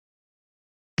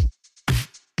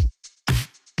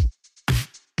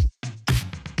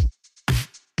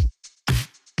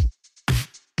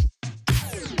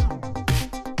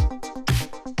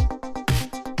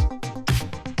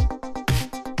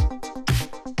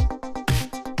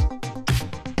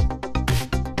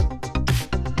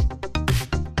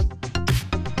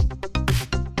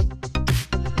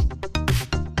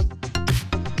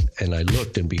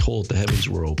looked, and behold, the heavens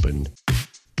were opened.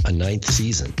 A ninth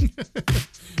season.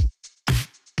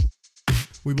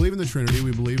 We believe in the Trinity.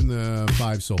 We believe in the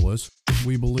 5 solas.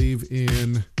 We believe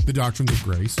in the doctrines of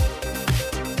grace. Man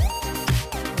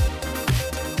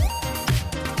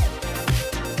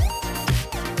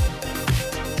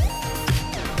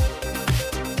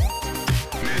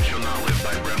shall not live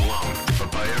by bread alone,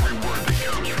 but by every word that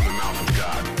comes from the mouth of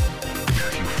God.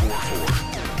 Matthew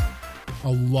 4:4.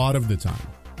 A lot of the time,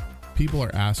 people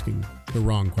are asking the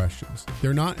wrong questions.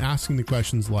 They're not asking the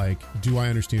questions like, do I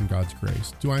understand God's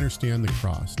grace? Do I understand the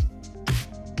cross?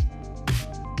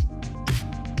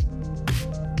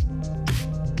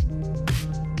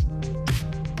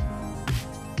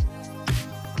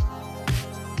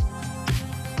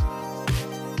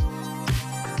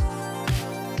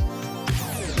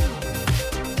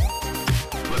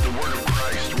 Let the word of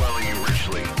Christ dwell in you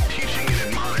richly, teaching and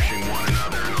admonishing one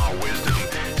another in all wisdom,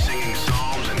 singing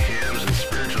psalms and hymns and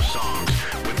spiritual songs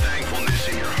with thankfulness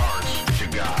in your hearts to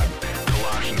God.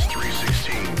 Colossians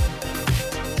 3:16.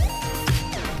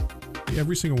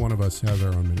 Every single one of us has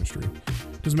our own ministry.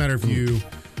 Doesn't matter if you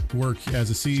work as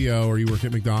a CEO or you work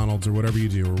at McDonald's or whatever you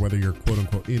do, or whether you're quote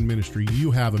unquote in ministry, you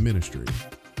have a ministry.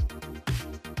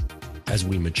 As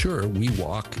we mature, we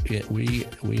walk, we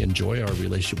enjoy our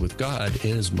relationship with God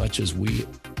in as much as we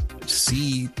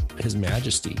see his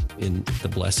majesty in the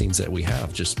blessings that we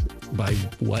have just by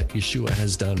what Yeshua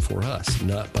has done for us,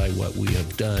 not by what we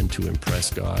have done to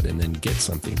impress God and then get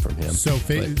something from him. So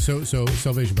faith, so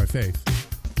salvation by faith.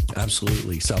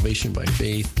 Absolutely. Salvation by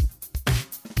faith.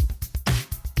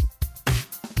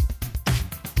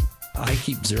 I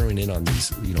keep zeroing in on these,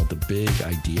 the big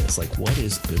ideas, like what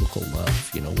is biblical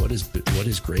love? What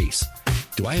is grace?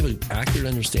 Do I have an accurate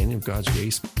understanding of God's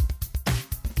grace?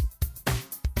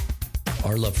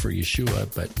 Our love for Yeshua,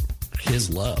 but his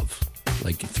love,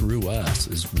 like through us,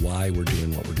 is why we're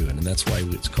doing what we're doing. And that's why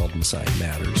it's called Messiah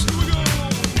Matters.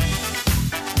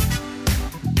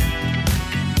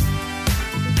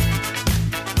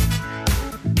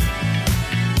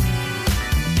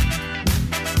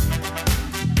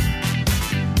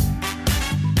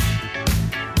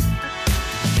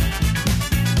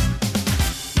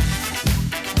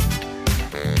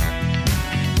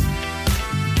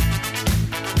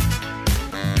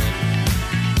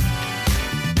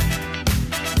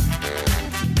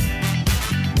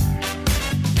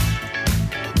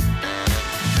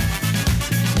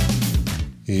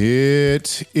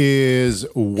 It is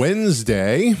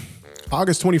Wednesday,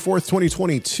 August 24th,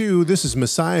 2022. This is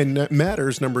Messiah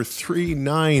Matters number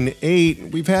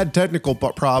 398. We've had technical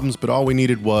problems, but all we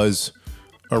needed was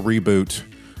a reboot.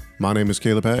 My name is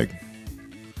Caleb Haig.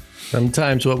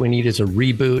 Sometimes what we need is a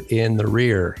reboot in the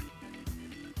rear.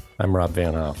 I'm Rob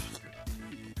Van Hoff.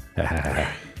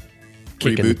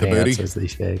 Kicking Reboot the pants, booty. as they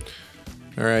say.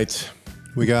 All right.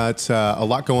 We got a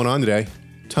lot going on today.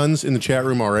 Tons in the chat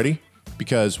room already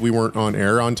because we weren't on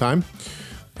air on time.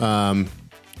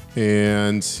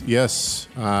 And yes,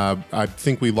 I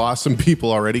think we lost some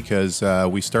people already because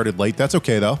we started late. That's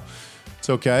okay, though. It's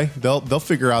okay. They'll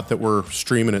figure out that we're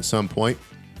streaming at some point.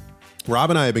 Rob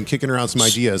and I have been kicking around some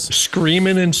ideas.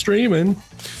 Screaming and streaming.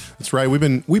 That's right. We've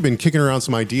been kicking around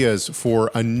some ideas for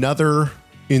another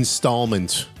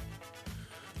installment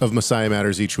of Messiah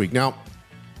Matters each week. Now,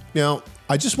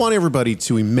 I just want everybody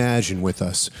to imagine with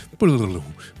us.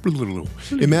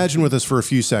 Imagine with us for a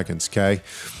few seconds, okay?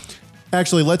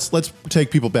 Actually, let's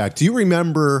take people back. Do you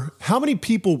remember how many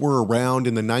people were around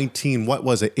in the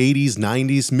 80s,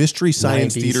 90s? Mystery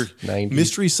Science 90s, Theater. 90s.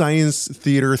 Mystery Science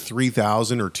Theater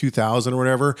 3000 or 2000 or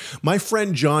whatever. My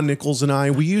friend John Nichols and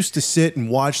I, we used to sit and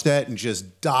watch that and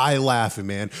just die laughing,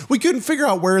 man. We couldn't figure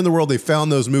out where in the world they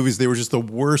found those movies. They were just the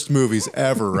worst movies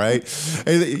ever, right?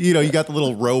 And, you got the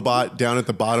little robot down at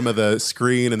the bottom of the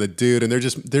screen and the dude, and they're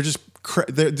just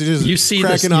You see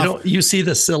this, cracking off. you see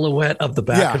the silhouette of the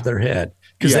back of their head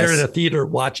because they're in a theater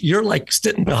watch. You're like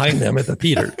sitting behind them at the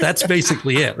theater. That's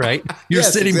basically it, right? You're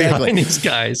sitting behind these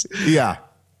guys. Yeah.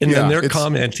 And then they're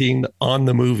commenting on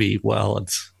the movie while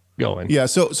it's going. Yeah.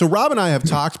 So Rob and I have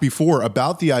talked before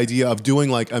about the idea of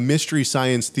doing like a Mystery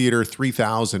Science Theater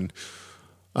 3000,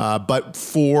 but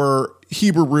for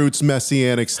Hebrew roots,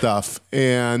 messianic stuff.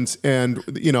 And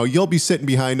you'll be sitting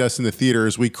behind us in the theater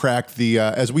as we crack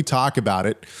as we talk about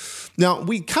it. Now,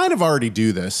 we kind of already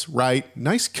do this, right?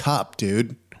 Nice cup,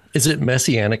 dude. Is it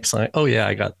messianic science? Oh, yeah.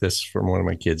 I got this from one of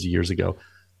my kids years ago.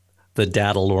 The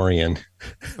Daddalorian.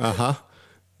 Uh-huh.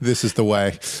 This is the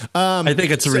way. I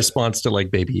think it's a response to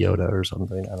like Baby Yoda or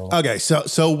something. I don't know. Okay.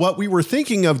 So what we were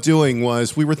thinking of doing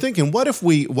was what if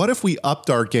we upped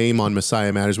our game on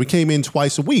Messiah Matters? We came in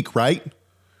twice a week, right?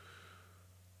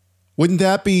 Wouldn't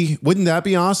that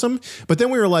be awesome? But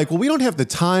then we were like, well, we don't have the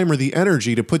time or the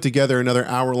energy to put together another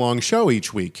hour-long show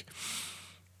each week.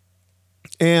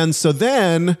 And so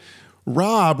then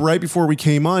Rob, right before we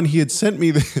came on, he had sent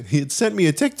me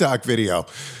a TikTok video.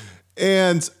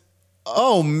 And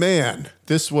oh man,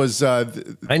 this was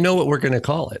I know what we're going to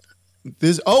call it.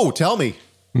 Tell me.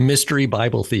 Mystery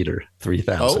Bible Theater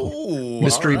 3000. Oh,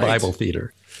 Mystery all right. Bible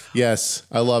Theater. Yes,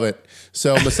 I love it.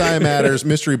 So Messiah Matters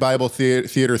Mystery Bible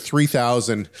Theater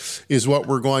 3000 is what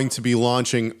we're going to be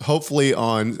launching, hopefully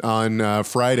on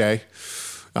Friday.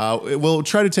 We'll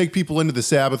try to take people into the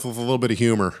Sabbath with a little bit of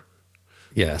humor.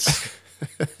 Yes.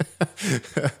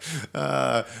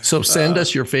 So send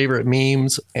us your favorite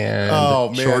memes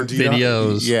and short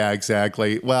videos. Yeah,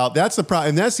 exactly. Well, that's the problem.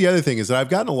 And that's the other thing is that I've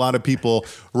gotten a lot of people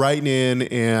writing in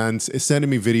and sending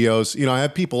me videos. You know, I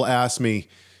have people ask me,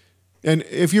 and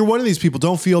if you're one of these people,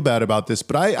 don't feel bad about this,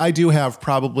 but I do have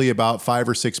probably about 5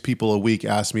 or 6 people a week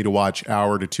ask me to watch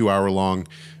hour to 2 hour long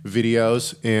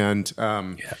videos. And,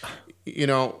 you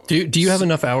know, do you have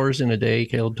enough hours in a day,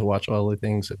 Caleb, to watch all the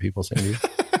things that people send you?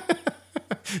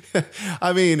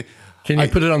 I mean, can you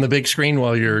put it on the big screen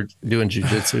while you're doing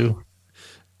jujitsu?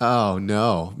 Oh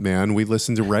no, man, we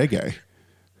listen to reggae.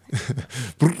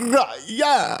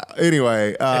 Yeah.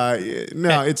 Anyway,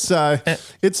 no, it's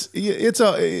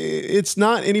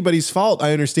not anybody's fault.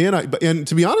 I understand. And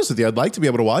to be honest with you, I'd like to be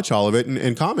able to watch all of it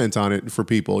and comment on it for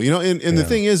people, you know, and the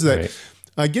thing is that right.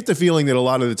 I get the feeling that a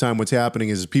lot of the time what's happening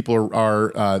is people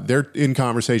are they're in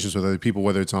conversations with other people,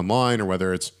 whether it's online or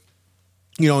whether it's,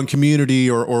 you know, in community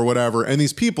or whatever. And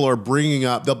these people are bringing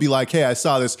up, they'll be like, hey, I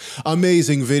saw this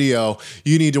amazing video.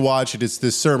 You need to watch it. It's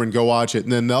this sermon. Go watch it.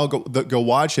 And then they'll go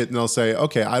watch it and they'll say,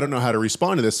 okay, I don't know how to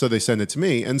respond to this. So they send it to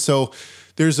me. And so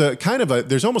there's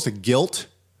there's almost a guilt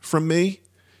from me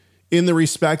in the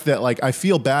respect that like, I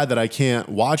feel bad that I can't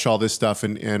watch all this stuff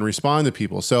and respond to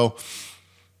people. So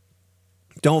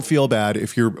don't feel bad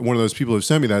if you're one of those people who've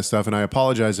sent me that stuff, and I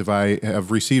apologize if I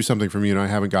have received something from you and I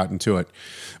haven't gotten to it.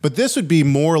 But this would be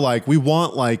more like, we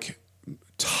want like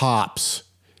tops.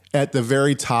 At the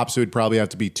very tops, it would probably have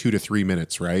to be 2 to 3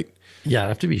 minutes, right?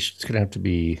 Yeah, it's going to have to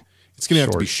be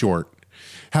short.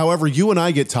 However, you and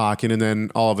I get talking, and then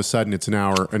all of a sudden it's an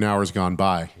hour's gone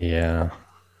by. Yeah.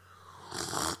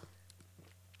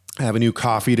 I have a new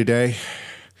coffee today.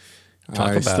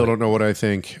 I still don't know what I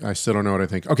think.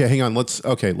 Okay, hang on. Let's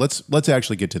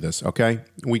actually get to this. Okay,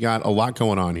 we got a lot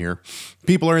going on here.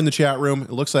 People are in the chat room.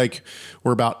 It looks like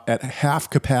we're about at half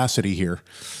capacity here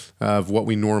of what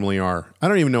we normally are. I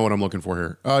don't even know what I'm looking for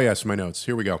here. Oh yes, my notes.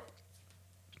 Here we go.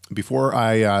 Before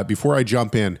I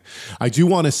jump in, I do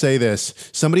want to say this.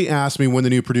 Somebody asked me when the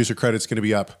new producer credit's going to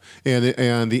be up,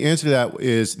 and the answer to that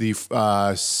is the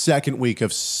second week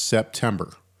of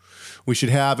September. We should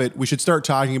have it. We should start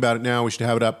talking about it now. We should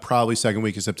have it up probably second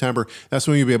week of September. That's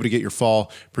when you'll be able to get your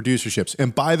fall producerships.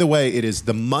 And by the way, it is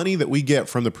the money that we get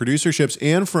from the producerships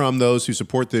and from those who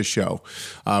support this show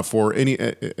for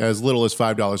as little as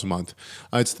 $5 a month.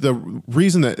 It's the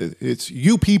reason that it's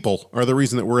you people are the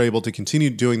reason that we're able to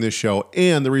continue doing this show,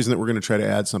 and the reason that we're going to try to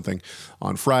add something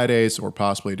on Fridays or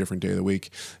possibly a different day of the week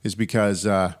is because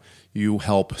you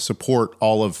help support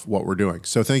all of what we're doing.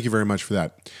 So thank you very much for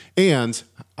that. And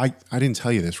I didn't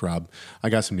tell you this, Rob. I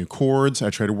got some new cords.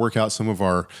 I tried to work out some of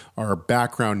our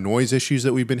background noise issues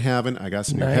that we've been having. I got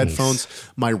some new headphones.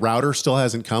 My router still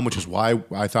hasn't come, which is why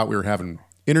I thought we were having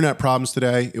internet problems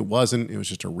today. It wasn't. It was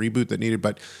just a reboot that needed,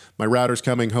 but my router's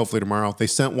coming hopefully tomorrow. They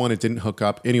sent one. It didn't hook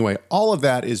up. Anyway, all of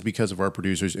that is because of our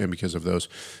producers and because of those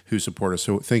who support us.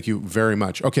 So thank you very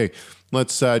much. Okay,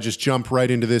 let's just jump right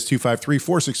into this.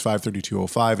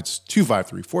 253-465-3205. It's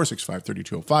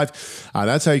 253-465-3205.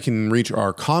 That's how you can reach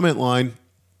our comment line.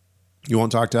 You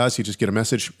won't talk to us, you just get a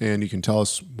message and you can tell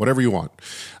us whatever you want.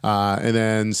 And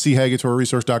then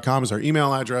chag@torahresource.com is our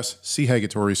email address,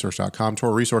 chag@torahresource.com.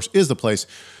 Torah Resource is the place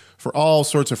for all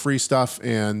sorts of free stuff.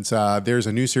 And there's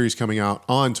a new series coming out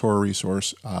on Torah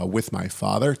Resource with my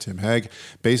father, Tim Hegg.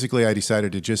 Basically, I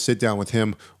decided to just sit down with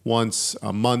him once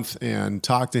a month and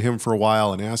talk to him for a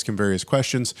while and ask him various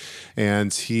questions. And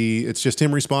it's just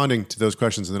him responding to those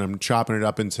questions. And then I'm chopping it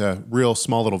up into real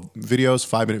small little videos,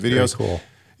 5-minute videos. Very cool.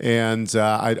 And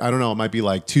I don't know, it might be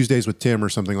like Tuesdays with Tim or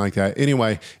something like that.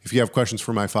 Anyway, if you have questions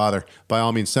for my father, by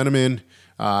all means, send them in.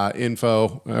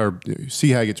 Info or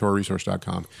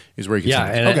chag@torahresource.com is where you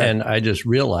can send it. And I just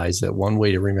realized that one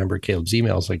way to remember Caleb's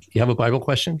email is like, you have a Bible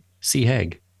question? C.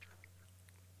 Hegg.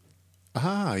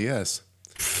 Ah, yes.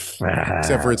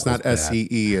 Except for it's not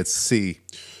S-E-E, it's C.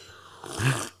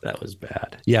 That was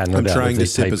bad. Yeah, no I'm doubt. trying to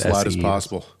sip as loud as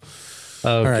possible. Okay.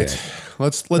 All right,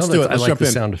 let's do it. Let's I like jump the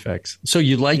in. sound effects. So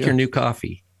you like your new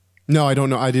coffee? No, I don't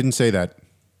know. I didn't say that.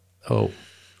 Oh,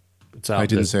 it's out. I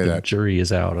didn't say the that. Jury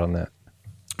is out on that.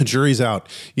 The jury's out.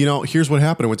 Here's what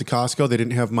happened. I went to Costco. They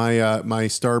didn't have my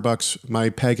Starbucks, my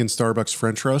pagan Starbucks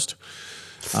French roast.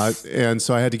 And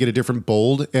so I had to get a different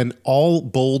bold, and all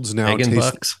bolds now Pagan taste.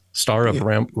 Bucks, Star of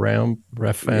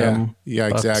Rephaim. Yeah,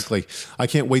 Bucks. exactly. I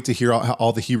can't wait to hear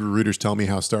all the Hebrew rooters tell me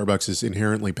how Starbucks is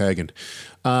inherently pagan.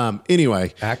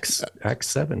 Anyway. Acts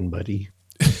 7, buddy.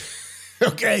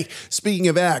 Okay. Speaking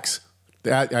of Acts,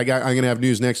 I'm going to have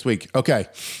news next week. Okay.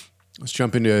 Let's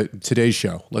jump into today's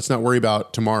show. Let's not worry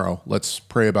about tomorrow. Let's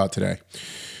pray about today.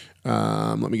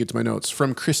 Let me get to my notes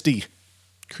from Christy.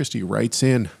 Christy writes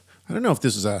in. I don't know if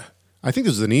this is I think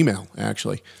this is an email,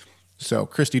 actually. So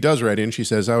Christy does write in. She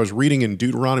says, I was reading in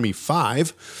Deuteronomy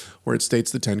 5, where it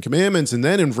states the 10 Commandments. And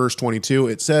then in verse 22,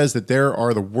 it says that these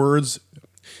are the words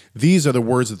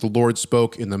that the Lord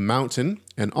spoke in the mountain.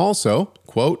 And also,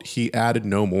 quote, he added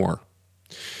no more.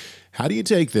 How do you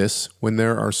take this when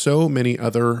there are so many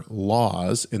other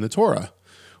laws in the Torah?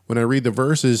 When I read the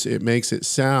verses, it makes it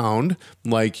sound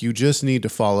like you just need to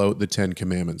follow the 10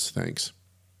 Commandments. Thanks.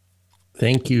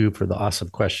 Thank you for the awesome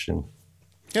question.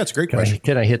 Yeah, it's a great question.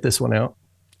 Can I hit this one out?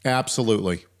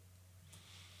 Absolutely.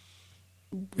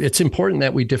 It's important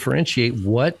that we differentiate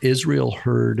what Israel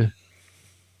heard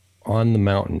on the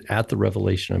mountain at the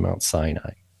revelation of Mount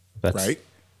Sinai. That's right.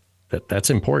 That's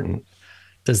important.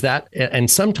 Does that, and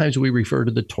sometimes we refer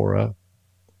to the Torah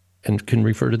and can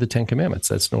refer to the 10 Commandments.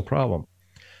 That's no problem.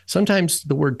 Sometimes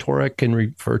the word Torah can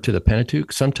refer to the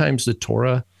Pentateuch. Sometimes the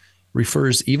Torah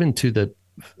refers even to the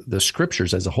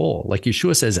scriptures as a whole. Like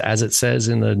Yeshua says, as it says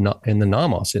in the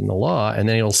Namos, in the law, and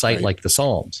then he'll cite right. like the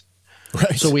Psalms.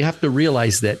 Right. So we have to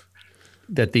realize that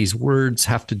these words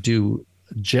have to do,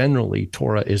 generally,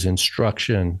 Torah is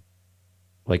instruction,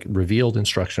 like revealed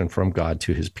instruction from God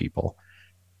to his people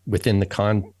within the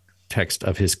context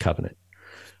of his covenant.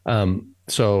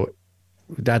 So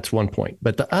that's one point.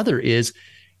 But the other is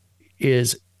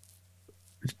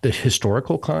the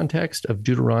historical context of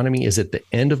Deuteronomy is at the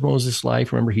end of Moses'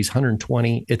 life. Remember, he's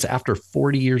 120. It's after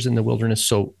 40 years in the wilderness.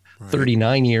 So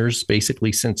 39 years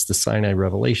basically since the Sinai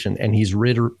revelation. And he's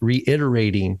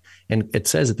reiterating, and it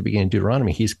says at the beginning of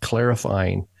Deuteronomy, he's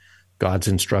clarifying God's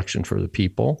instruction for the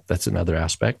people. That's another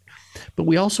aspect. But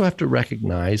we also have to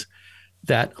recognize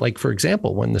that, like, for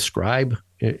example, when the scribe,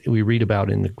 we read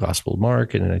about in the Gospel of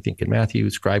Mark, and I think in Matthew,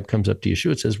 the scribe comes up to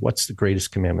Yeshua and says, what's the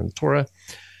greatest commandment in the Torah?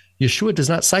 Yeshua does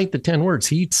not cite the 10 words.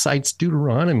 He cites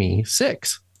Deuteronomy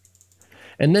 6.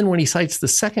 And then when he cites the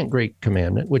second great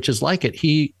commandment, which is like it,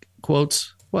 he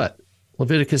quotes what?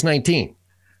 Leviticus 19.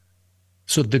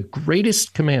 So the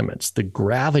greatest commandments, the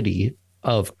gravity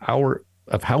of how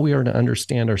we are to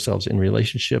understand ourselves in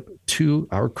relationship to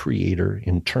our Creator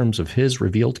in terms of his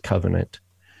revealed covenant,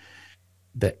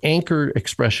 the anchor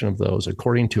expression of those,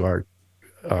 according to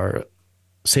our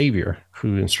Savior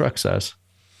who instructs us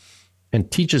and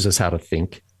teaches us how to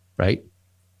think, right?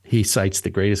 He cites the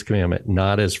greatest commandment,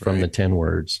 not as from the 10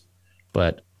 words,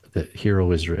 but the Hear,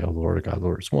 O Israel, the Lord our God, the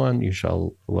Lord is one. You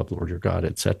shall love the Lord your God,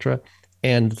 etc.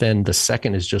 And then the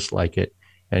second is just like it.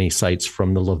 And he cites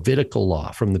from the Levitical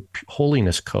law, from the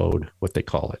holiness code, what they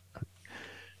call it,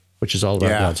 which is all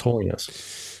about God's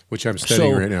holiness. Which I'm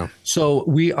studying right now. So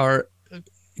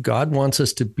God wants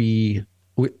us to be,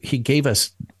 he gave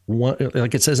us,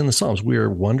 like it says in the Psalms, we are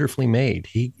wonderfully made.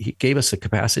 He gave us a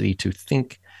capacity to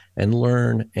think and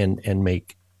learn and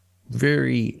make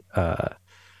very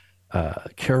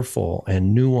careful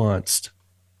and nuanced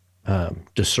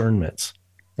discernments,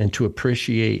 and to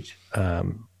appreciate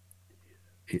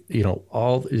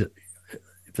all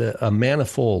a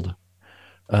manifold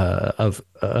of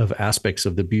aspects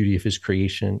of the beauty of his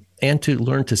creation, and to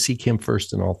learn to seek him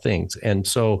first in all things. And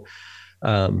so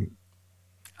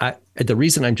the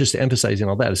reason I'm just emphasizing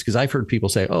all that is because I've heard people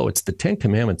say, oh, it's the 10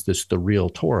 Commandments, this is the real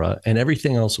Torah, and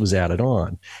everything else was added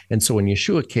on. And so when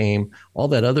Yeshua came, all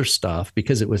that other stuff,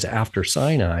 because it was after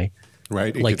Sinai,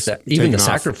 right? Like that, even the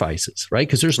sacrifices, right?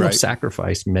 Because there's no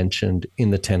sacrifice mentioned in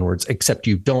the 10 words, except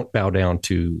you don't bow down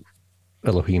to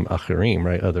Elohim Acharim,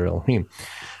 right? Other Elohim.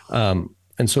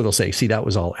 And so they'll say, see, that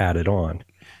was all added on.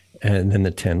 And then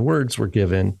the 10 words were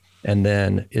given. And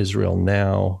then Israel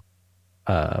now,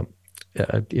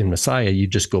 in Messiah, you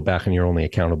just go back and you're only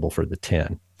accountable for the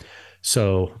 10.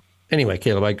 So anyway,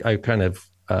 Caleb, I kind of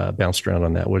bounced around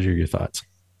on that. What are your thoughts?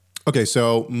 Okay,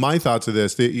 so my thoughts of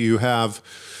this, that you have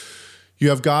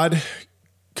God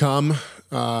come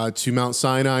to Mount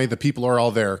Sinai. The people are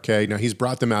all there. Okay, now he's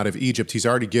brought them out of Egypt. He's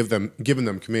already given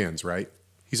them commands, right?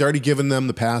 He's already given them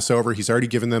the Passover. He's already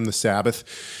given them the Sabbath.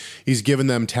 He's given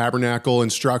them tabernacle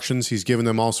instructions. He's given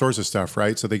them all sorts of stuff,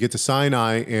 right? So they get to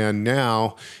Sinai, and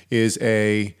now is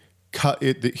a cut.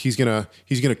 He's gonna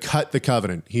cut the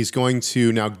covenant. He's going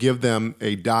to now give them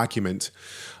a document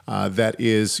that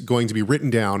is going to be written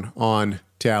down on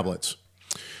tablets.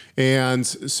 And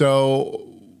so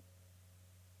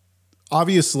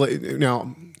obviously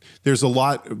now there's a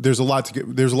lot of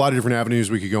different avenues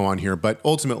we could go on here, but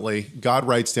ultimately God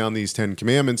writes down these 10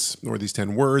 commandments or these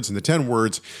 10 words, and the 10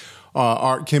 words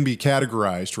can be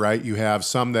categorized, right? You have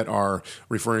some that are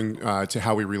referring to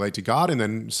how we relate to God, and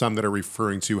then some that are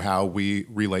referring to how we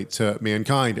relate to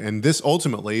mankind. And this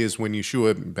ultimately is when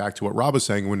Yeshua, back to what Rob was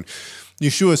saying, when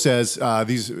Yeshua says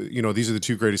these are the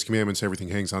 2 greatest commandments. Everything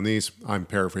hangs on these. I'm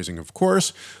paraphrasing, of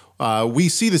course. We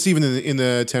see this even in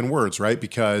the 10 words, right?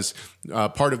 Because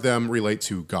part of them relate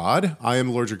to God. I am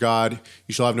the Lord your God.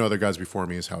 You shall have no other gods before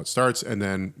me is how it starts. And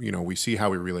then, we see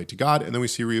how we relate to God, and then we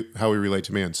see how we relate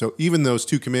to man. So even those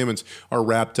 2 commandments are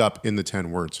wrapped up in the 10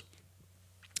 words.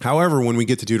 However, when we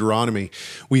get to Deuteronomy,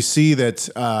 we see that,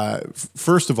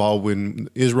 first of all, when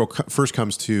Israel first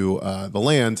comes to the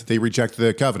land, they reject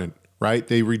the covenant. Right?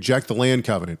 They reject the land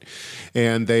covenant,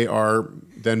 and they are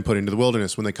then put into the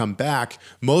wilderness. When they come back,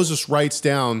 Moses writes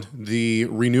down the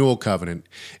renewal covenant.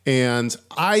 And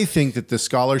I think that the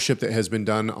scholarship that has been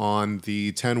done on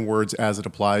the 10 words as it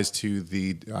applies to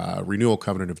the renewal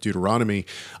covenant of Deuteronomy,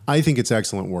 I think it's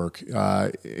excellent work.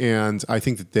 And I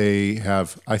think that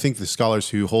the scholars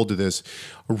who hold to this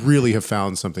really have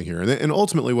found something here. And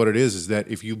ultimately what it is that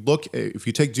if you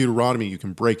take Deuteronomy, you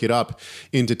can break it up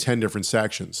into 10 different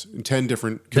sections, 10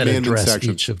 different commandment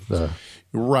sections. Each of the...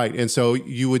 Right. And so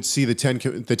you would see the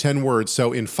 10 words.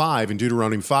 So in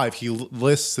Deuteronomy 5, he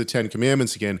lists the 10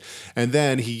 commandments again, and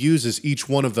then he uses each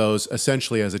one of those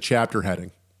essentially as a chapter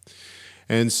heading.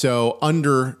 And so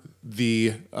under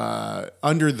the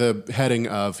heading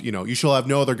of, you shall have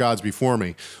no other gods before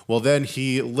me. Well, then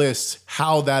he lists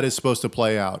how that is supposed to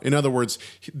play out. In other words,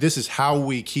 this is how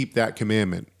we keep that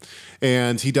commandment.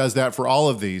 And he does that for all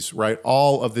of these, right?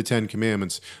 All of the 10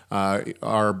 commandments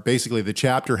are basically the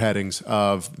chapter headings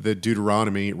of the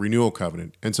Deuteronomy renewal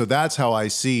covenant. And so that's how I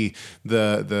see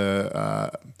I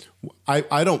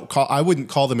wouldn't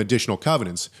call them additional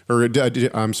covenants, I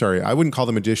wouldn't call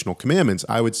them additional commandments.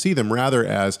 I would see them rather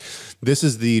as this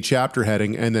is the chapter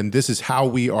heading, and then this is how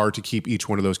we are to keep each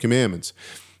one of those commandments.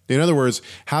 In other words,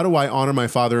 how do I honor my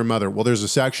father and mother? Well, there's a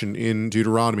section in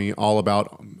Deuteronomy all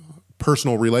about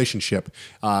personal relationship,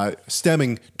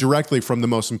 stemming directly from the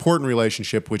most important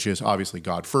relationship, which is obviously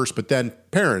God first, but then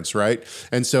parents, right?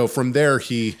 And so from there,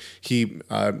 he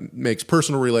makes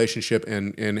personal relationship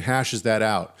and hashes that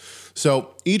out.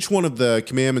 So each one of the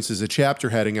commandments is a chapter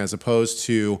heading, as opposed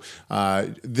to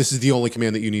this is the only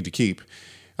command that you need to keep.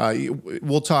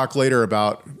 We'll talk later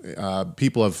about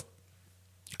people have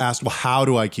asked, well, how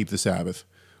do I keep the Sabbath?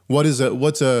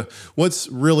 What's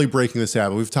really breaking the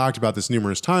Sabbath? We've talked about this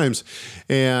numerous times,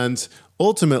 and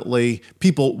ultimately,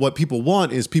 what people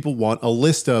want a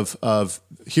list of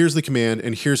here's the command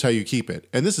and here's how you keep it.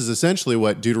 And this is essentially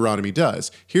what Deuteronomy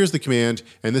does. Here's the command,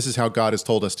 and this is how God has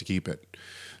told us to keep it.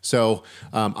 So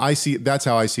that's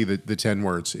how I see the 10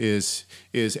 words is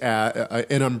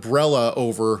an umbrella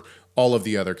over all of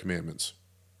the other commandments.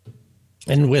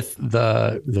 And with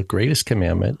the greatest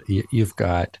commandment, you've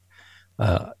got.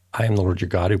 I am the Lord your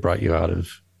God who brought you out of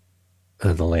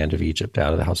the land of Egypt,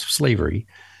 out of the house of slavery.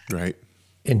 Right.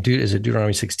 And is it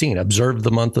Deuteronomy 16? Observe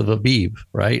the month of Abib,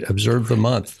 right? Observe the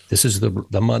month. This is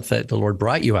the month that the Lord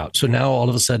brought you out. So now all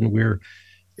of a sudden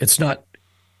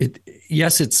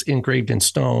yes, it's engraved in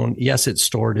stone. Yes, it's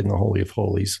stored in the Holy of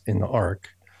Holies in the Ark,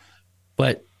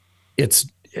 but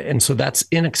so that's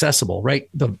inaccessible, right?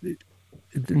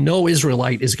 No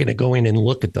Israelite is going to go in and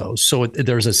look at those. So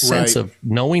there's a sense of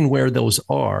knowing where those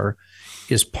are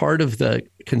is part of the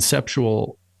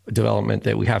conceptual development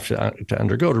that we have to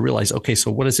undergo to realize, okay, so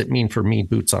what does it mean for me,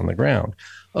 boots on the ground?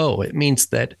 Oh, it means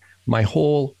that my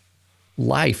whole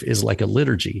life is like a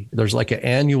liturgy. There's like an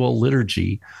annual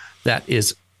liturgy that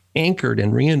is anchored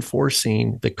and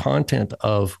reinforcing the content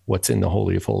of what's in the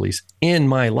Holy of Holies in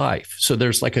my life. So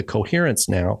there's like a coherence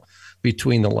now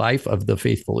between the life of the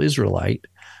faithful Israelite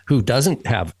who doesn't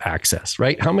have access,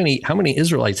 right? How many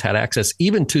Israelites had access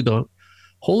even to the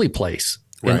holy place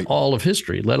in all of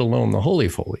history, let alone the Holy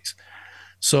of Holies?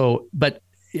 So, but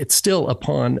it's still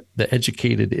upon the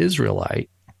educated Israelite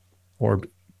or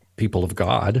people of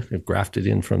God, grafted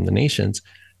in from the nations,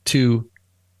 to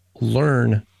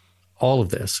learn all of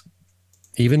this.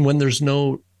 Even when there's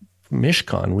no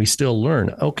Mishkan, we still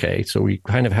learn, okay, so we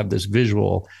kind of have this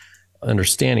visual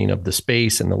understanding of the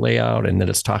space and the layout, and that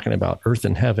it's talking about earth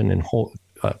and heaven and whole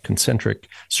concentric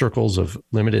circles of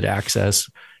limited access,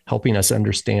 helping us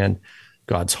understand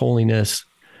God's holiness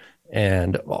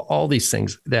and all these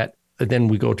things. That then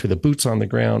we go to the boots on the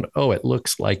ground. Oh, it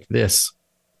looks like this.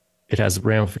 It has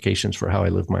ramifications for how I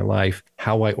live my life,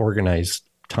 how I organize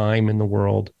time in the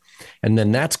world. And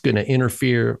then that's going to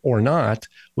interfere or not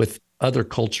with other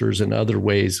cultures and other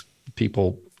ways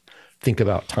people think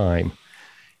about time.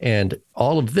 And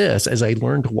all of this, as I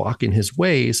learn to walk in his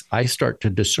ways, I start to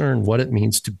discern what it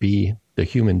means to be the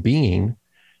human being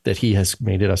that he has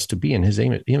made us to be in his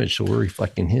image. So we're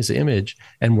reflecting his image,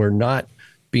 and we're not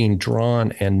being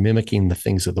drawn and mimicking the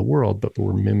things of the world, but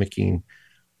we're mimicking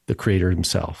the creator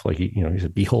himself. Like, he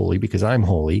said, be holy because I'm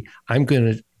holy. I'm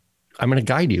going to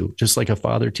guide you just like a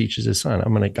father teaches his son.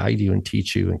 I'm going to guide you and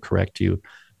teach you and correct you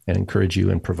and encourage you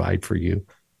and provide for you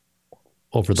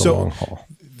over the long haul.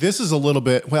 This is a little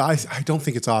bit, well, I don't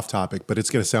think it's off topic, but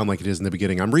it's going to sound like it is in the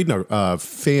beginning. I'm reading a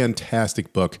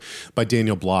fantastic book by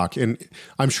Daniel Block, and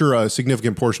I'm sure a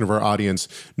significant portion of our audience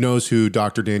knows who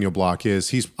Dr. Daniel Block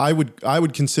is. I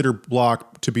would consider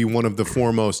Block to be one of the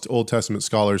foremost Old Testament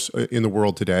scholars in the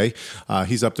world today.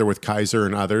 He's up there with Kaiser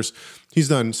and others. He's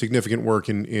done significant work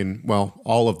in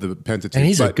all of the Pentateuch. And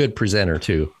he's a good presenter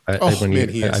too.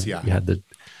 He is. You had the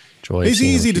joy. He's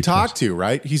easy to talk to,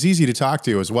 right? He's easy to talk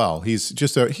to as well. He's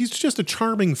just a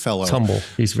charming fellow. He's humble.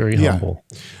 He's very humble.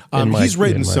 He's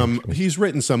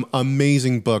written some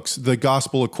amazing books. The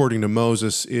Gospel According to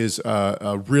Moses is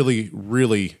a really,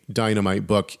 really dynamite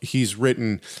book. He's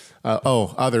written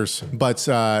others, but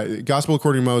Gospel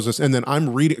According to Moses, and then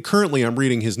I'm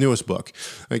reading his newest book.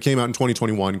 It came out in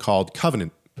 2021 called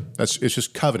Covenant. It's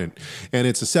just Covenant, and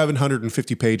it's a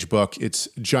 750-page book. It's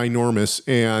ginormous,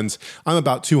 and I'm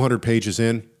about 200 pages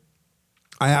in.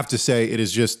 I have to say,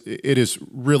 it has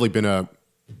really been a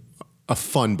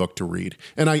fun book to read.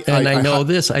 And I know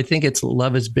this. I think it's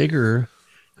Love is Bigger,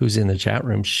 who's in the chat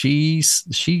room. She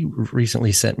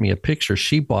recently sent me a picture.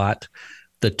 She bought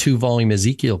the 2-volume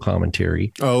Ezekiel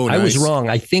commentary. Oh, nice. I was wrong.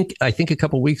 I think a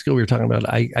couple of weeks ago we were talking about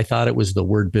it. I thought it was the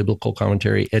Word Biblical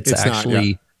commentary. It's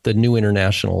actually the New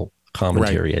International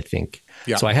Commentary, right. I think.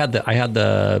 Yeah. So I had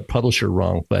the publisher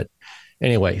wrong, but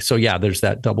anyway, so yeah, there's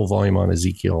that double volume on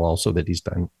Ezekiel also that he's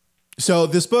done. So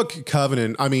this book,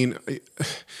 Covenant, I mean,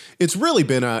 it's really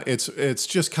been it's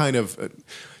just kind of,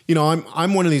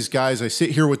 I'm one of these guys. I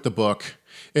sit here with the book,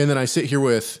 and then I sit here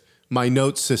with my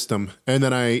note system, and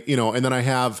then I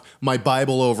have my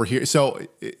Bible over here. So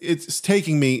it's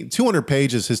taking me 200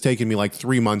 pages has taken me like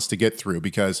 3 months to get through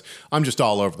because I'm just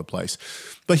all over the place.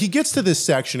 But he gets to this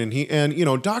section,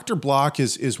 and Dr. Block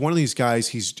is one of these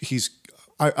guys.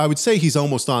 I would say he's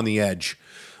almost on the edge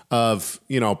of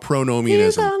pronomianism.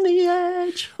 He's on the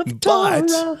edge of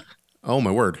Torah. Oh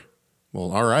my word!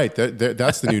 Well, all right,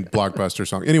 that's the new Blockbuster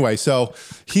song. Anyway, so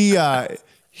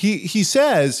He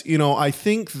says, I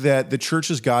think that the church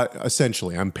has got,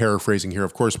 essentially, I'm paraphrasing here,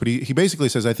 of course, but he basically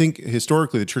says, I think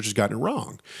historically the church has gotten it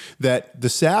wrong, that the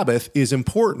Sabbath is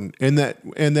important, and that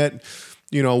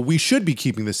we should be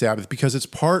keeping the Sabbath because it's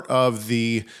part of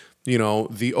the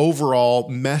overall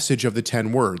message of the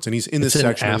 10 words. And he's in this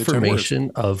section of the 10 words. It's an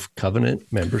affirmation of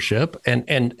covenant membership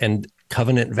and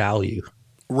covenant value.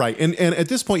 Right. And at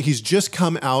this point, he's just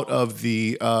come out of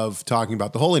talking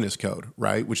about the Holiness Code,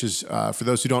 right? Which is, for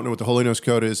those who don't know what the Holiness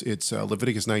Code is, it's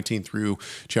Leviticus 19 through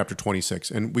chapter 26.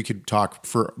 And we could talk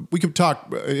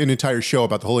an entire show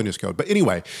about the Holiness Code. But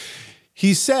anyway,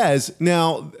 he says,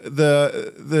 now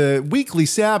the weekly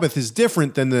Sabbath is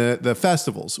different than the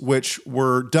festivals, which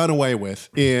were done away with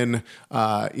in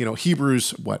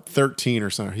Hebrews 13 or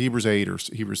something, Hebrews 8 or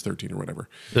Hebrews 13 or whatever.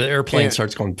 The airplane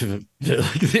starts going.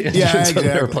 Exactly.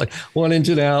 Airplane, one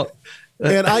engine out.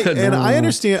 And I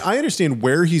understand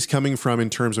where he's coming from in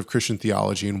terms of Christian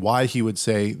theology and why he would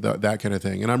say that kind of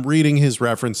thing. And I'm reading his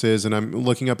references and I'm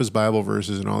looking up his Bible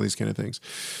verses and all these kind of things.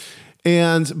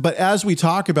 But as we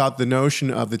talk about the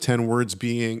notion of the 10 words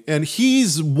being, and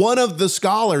he's one of the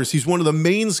scholars, he's one of the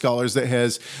main scholars that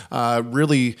has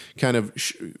really kind of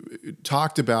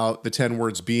talked about the 10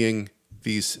 words being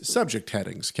these subject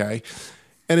headings, okay?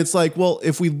 And it's like, well,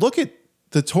 if we look at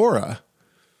the Torah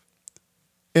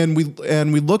and we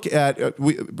look at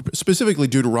specifically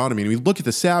Deuteronomy, and we look at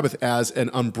the Sabbath as an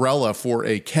umbrella for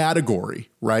a category,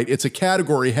 right? It's a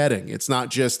category heading. It's not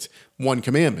just one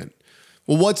commandment.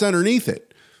 Well, what's underneath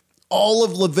it? All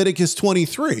of Leviticus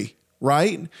 23,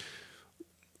 right?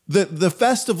 The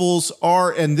festivals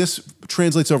are, and this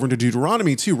translates over into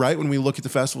Deuteronomy too, right? When we look at the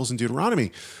festivals in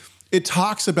Deuteronomy, it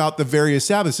talks about the various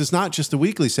Sabbaths. It's not just the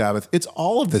weekly Sabbath; it's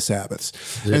all of the Sabbaths.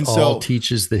 It all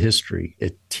teaches the history.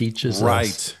 It teaches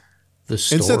us the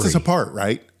story. And sets us apart,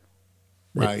 right?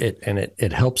 Right.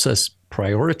 It helps us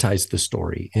prioritize the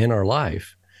story in our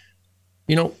life.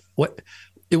 You know what?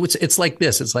 It's like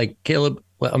this. It's like, Caleb,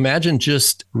 well, imagine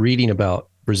just reading about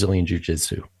Brazilian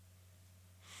Jiu-Jitsu.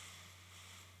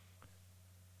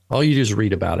 All you do is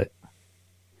read about it.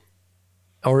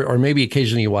 Or maybe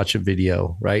occasionally you watch a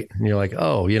video, right? And you're like,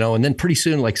 oh, you know, and then pretty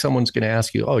soon, like someone's going to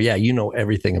ask you, oh yeah, you know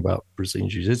everything about Brazilian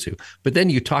Jiu-Jitsu. But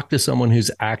then you talk to someone who's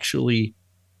actually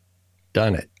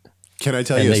done it. Can I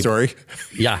tell you a story?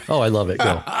 Yeah. Oh, I love it.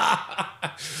 Go.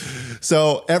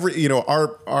 So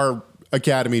our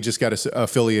academy just got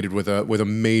affiliated with a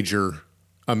major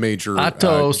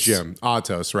Atos. gym,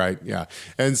 Atos, right? Yeah.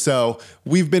 And so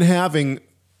we've been having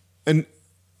an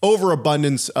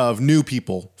overabundance of new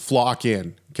people flock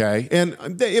in. Okay. And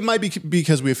it might be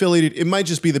because we affiliated. It might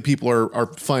just be that people are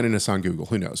finding us on Google.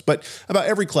 Who knows? But about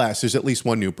every class, there's at least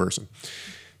one new person.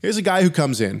 Here's a guy who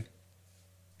comes in.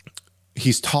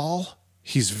 He's tall.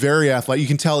 He's very athletic. You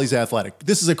can tell he's athletic.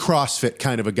 This is a CrossFit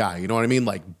kind of a guy. You know what I mean?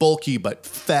 Like bulky, but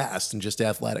fast and just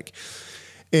athletic.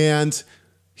 And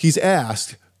he's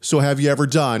asked, so have you ever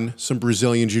done some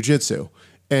Brazilian Jiu-Jitsu?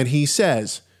 And he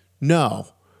says, no.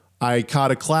 I caught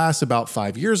a class about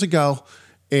 5 years ago,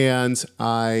 and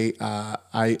but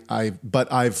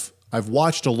I've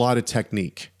watched a lot of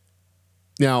technique.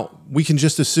 Now we can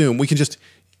just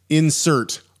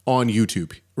insert on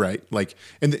YouTube, right? Like,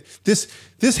 and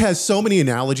this has so many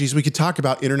analogies. We could talk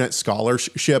about internet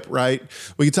scholarship, right?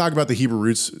 We could talk about the Hebrew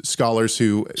roots scholars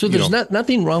who. So there's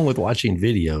nothing wrong with watching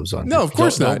videos on. No, of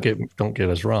course not. Don't get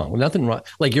us wrong. Nothing wrong.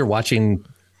 Like you're watching.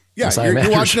 Yeah,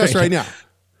 you're watching us right now.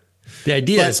 The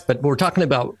idea is, but we're talking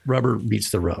about rubber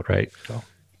meets the road, right? So.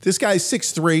 This guy's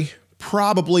 6'3",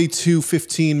 probably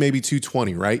 215, maybe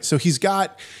 220, right? So he's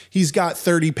got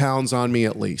 30 pounds on me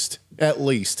at least.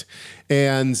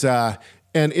 And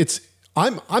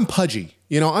I'm pudgy.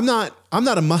 You know, I'm not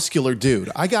a muscular dude.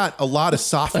 I got a lot of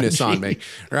softness on me,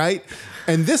 right?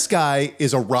 And this guy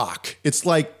is a rock. It's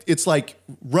like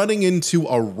running into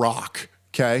a rock,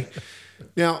 okay?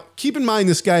 Now, keep in mind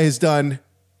this guy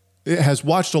has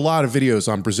watched a lot of videos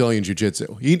on Brazilian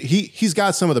Jiu-Jitsu. He's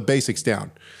got some of the basics down.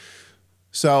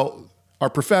 So our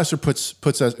professor puts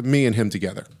me and him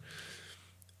together.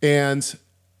 And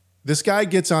this guy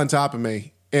gets on top of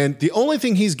me, and the only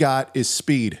thing he's got is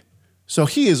speed. So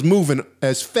he is moving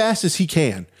as fast as he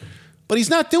can, but he's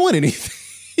not doing anything.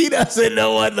 He doesn't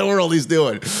know what in the world he's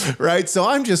doing, right? So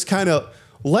I'm just kind of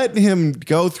letting him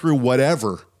go through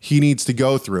whatever he needs to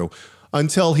go through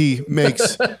until he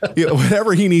makes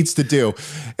whatever he needs to do.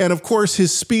 And of course,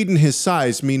 his speed and his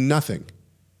size mean nothing.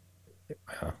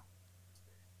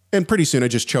 And pretty soon I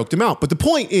just choked him out. But the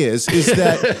point is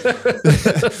that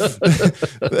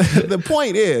the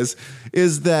point is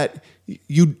that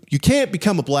you can't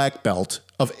become a black belt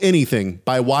of anything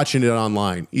by watching it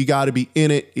online. You got to be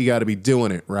in it. You got to be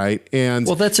doing it, right? And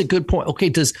well, that's a good point. Okay,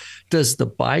 does the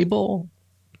Bible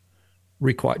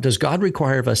does God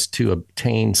require of us to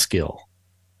obtain skill?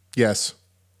 Yes.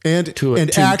 And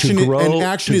action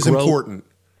is important.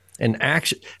 And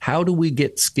action, how do we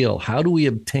get skill? How do we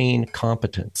obtain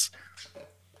competence?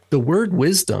 The word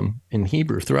wisdom in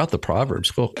Hebrew throughout the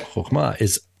Proverbs, chokhmah,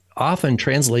 is often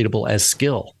translatable as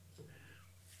skill.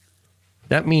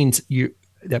 That means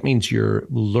you're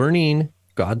learning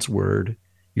God's word,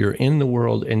 you're in the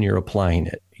world and you're applying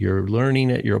it. You're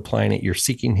learning it, you're applying it, you're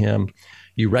seeking him.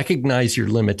 You recognize your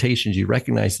limitations. You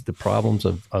recognize the problems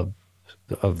of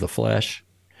the flesh,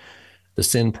 the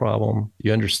sin problem.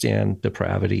 You understand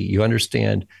depravity. You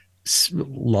understand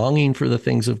longing for the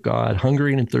things of God,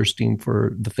 hungering and thirsting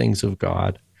for the things of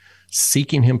God,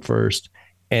 seeking him first,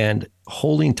 and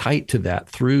holding tight to that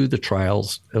through the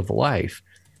trials of life.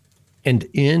 And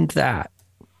in that,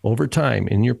 over time,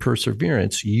 in your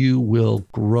perseverance, you will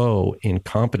grow in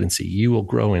competency. You will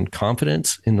grow in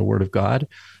confidence in the word of God.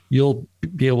 You'll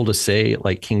be able to say,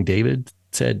 like King David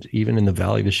said, even in the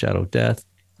valley of the shadow of death,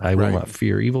 I will not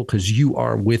fear evil because you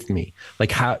are with me.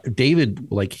 Like how David,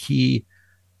 like he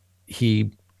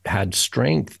had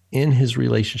strength in his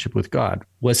relationship with God.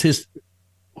 Was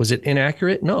it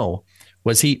inaccurate? No.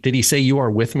 Did he say you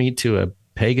are with me to a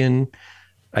pagan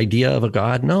idea of a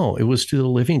God? No, it was to the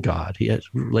living God. He had a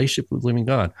relationship with the living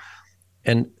God.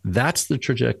 And that's the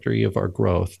trajectory of our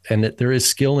growth, and that there is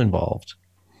skill involved.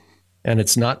 And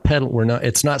it's not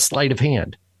it's not sleight of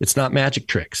hand. It's not magic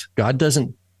tricks. God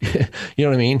doesn't, you know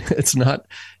what I mean? It's not,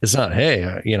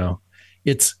 hey,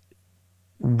 it's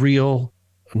real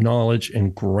knowledge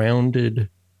and grounded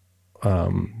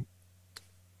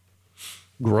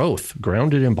growth,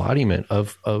 grounded embodiment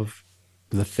of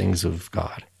the things of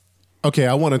God. Okay,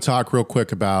 I want to talk real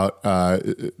quick about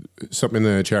something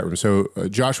in the chat room. So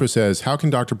Joshua says, how can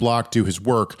Dr. Block do his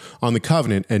work on the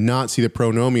covenant and not see the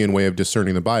pronomian way of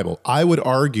discerning the Bible? I would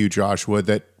argue, Joshua,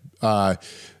 that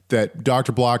that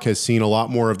Dr. Block has seen a lot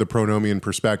more of the pronomian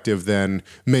perspective than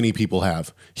many people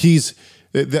have.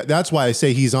 That's why I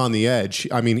say he's on the edge.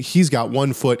 I mean, he's got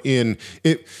one foot in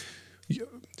it.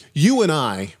 You and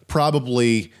I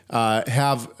probably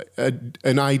have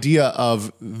an idea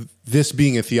of this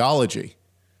being a theology.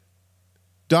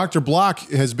 Dr. Block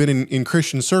has been in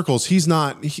Christian circles. He's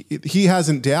not. He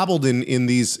hasn't dabbled in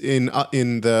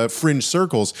the fringe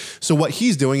circles. So what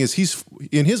he's doing is he's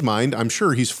in his mind, I'm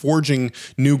sure he's forging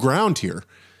new ground here.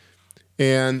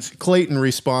 And Clayton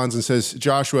responds and says,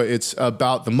 Joshua, it's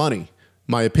about the money.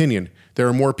 My opinion. There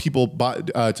are more people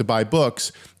to buy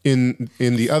books in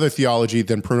the other theology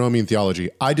than pronomian theology.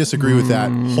 I disagree with that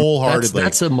wholeheartedly.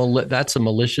 That's a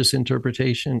malicious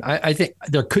interpretation. I think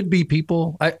there could be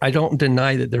people. I don't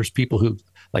deny that there's people who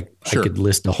Sure. I could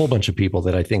list a whole bunch of people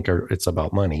that I think it's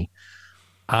about money.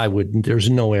 There's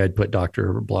no way I'd put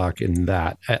Dr. Block in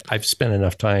that. I've spent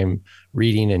enough time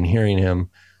reading and hearing him.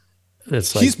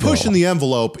 It's like, he's pushing the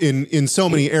envelope in so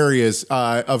many areas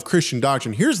of Christian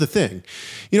doctrine. Here's the thing,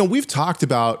 we've talked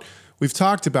about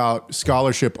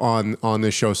scholarship on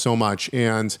this show so much,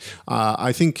 and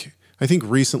I think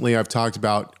recently I've talked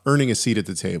about earning a seat at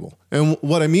the table. And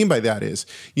what I mean by that is,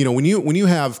 when you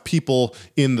have people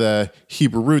in the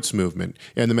Hebrew Roots movement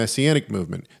and the Messianic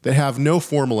movement that have no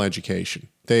formal education,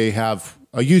 they have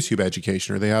a YouTube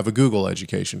education or they have a Google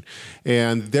education,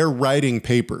 and they're writing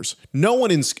papers. No one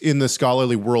in the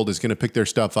scholarly world is going to pick their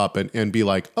stuff up and be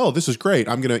like, "Oh, this is great.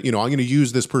 I'm going to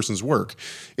use this person's work."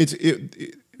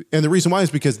 And the reason why is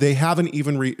because they haven't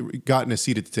even gotten a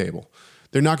seat at the table.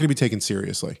 They're not going to be taken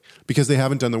seriously because they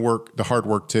haven't done the hard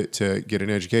work to get an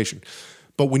education.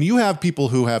 But when you have people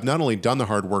who have not only done the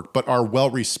hard work but are well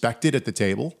respected at the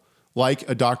table, like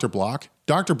a Dr. Block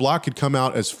could come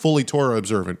out as fully Torah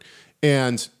observant.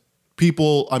 And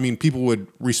people would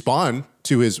respond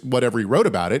to his whatever he wrote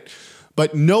about it,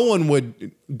 but no one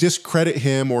would discredit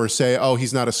him or say, oh,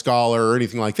 he's not a scholar or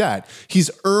anything like that.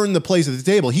 He's earned the place at the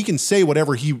table. He can say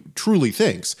whatever he truly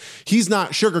thinks. He's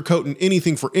not sugarcoating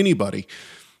anything for anybody.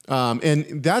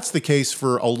 And that's the case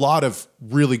for a lot of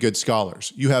really good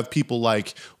scholars. You have people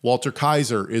like Walter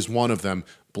Kaiser is one of them.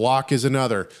 Block is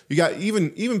another. You got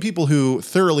even people who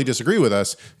thoroughly disagree with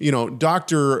us.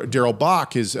 Dr. Darrell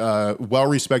Bock is a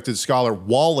well-respected scholar.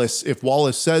 If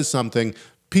Wallace says something,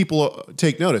 people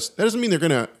take notice. That doesn't mean they're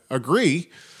going to agree,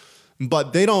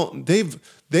 but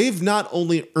they've not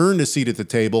only earned a seat at the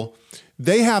table,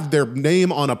 they have their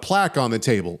name on a plaque on the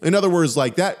table. In other words,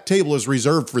 like that table is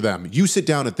reserved for them. You sit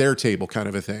down at their table, kind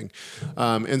of a thing.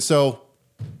 And so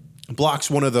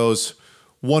Block's one of those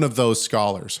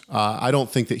scholars. I don't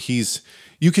think that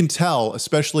you can tell,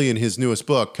 especially in his newest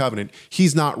book, Covenant,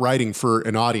 he's not writing for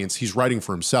an audience. He's writing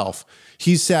for himself.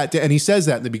 He says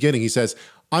that in the beginning. He says,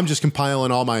 I'm just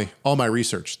compiling all my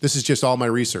research. This is just all my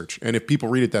research. And if people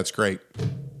read it, that's great.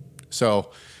 So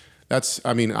that's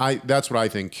what I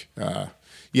think.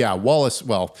 Wallace.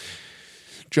 Well,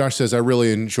 Josh says, I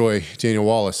really enjoy Daniel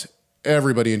Wallace.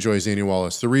 Everybody enjoys Daniel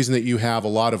Wallace. The reason that you have a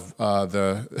lot of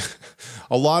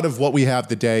what we have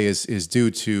today is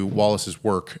due to Wallace's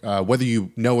work. Whether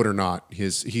you know it or not,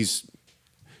 he's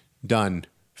done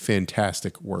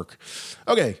fantastic work.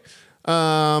 Okay,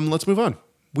 let's move on.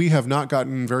 We have not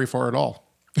gotten very far at all.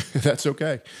 That's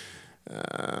okay.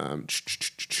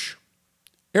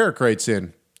 Eric writes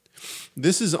in.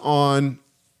 This is on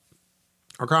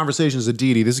our conversations of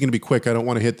deity. This is going to be quick. I don't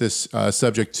want to hit this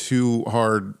subject too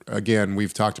hard. Again,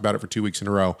 we've talked about it for 2 weeks in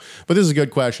a row. But this is a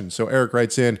good question. So Eric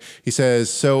writes in. He says,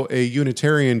 so a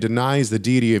Unitarian denies the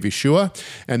deity of Yeshua,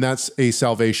 and that's a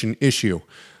salvation issue.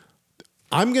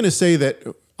 I'm going to say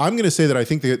that I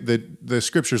think the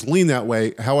scriptures lean that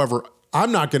way. However,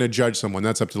 I'm not going to judge someone.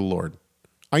 That's up to the Lord.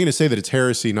 I'm going to say that it's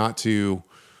heresy not to.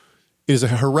 It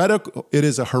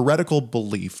is a heretical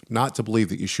belief not to believe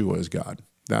that Yeshua is God.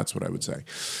 That's what I would say.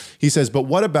 He says, but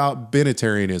what about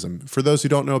Binitarianism? For those who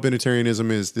don't know,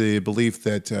 Binitarianism is the belief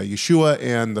that Yeshua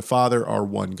and the Father are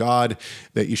one God,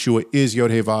 that Yeshua is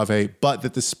Yod-Heh-Vav-Heh, but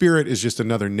that the Spirit is just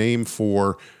another name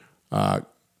for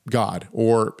God.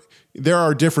 Or there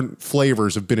are different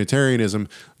flavors of Binitarianism,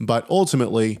 but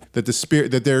ultimately that the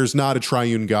Spirit, that there's not a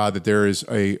triune God, that there is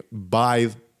a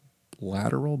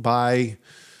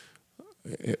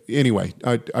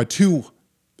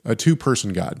a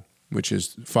two-person God, which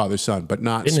is Father, Son, but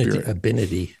not Spirit. A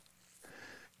binity.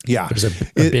 Yeah. There's a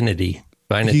binity.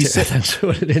 That's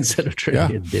what it is, instead of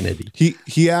Trinity identity.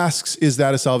 He asks, is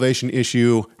that a salvation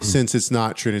issue since it's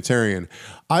not Trinitarian?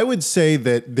 I would say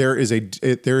that there is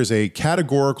a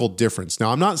categorical difference.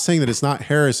 Now, I'm not saying that it's not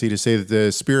heresy to say that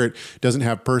the Spirit doesn't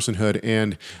have personhood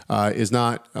and is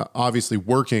not obviously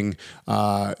working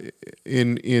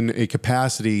in a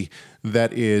capacity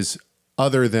that is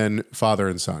other than Father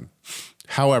and Son.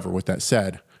 However, with that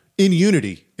said, in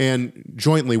unity and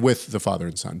jointly with the Father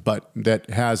and Son, but that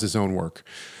has his own work.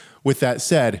 With that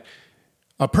said,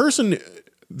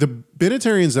 the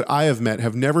Binitarians that I have met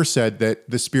have never said that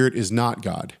the Spirit is not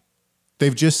God.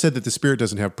 They've just said that the Spirit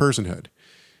doesn't have personhood.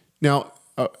 Now,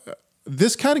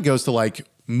 this kind of goes to like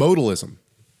modalism.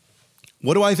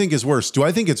 What do I think is worse? Do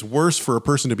I think it's worse for a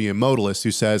person to be a modalist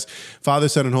who says Father,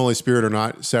 Son, and Holy Spirit are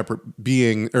not separate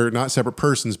being or not separate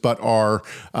persons, but are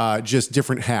just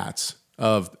different hats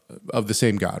of the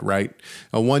same God, right?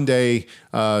 One day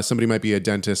somebody might be a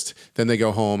dentist, then they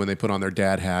go home and they put on their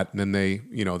dad hat, and then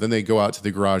they go out to the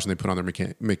garage and they put on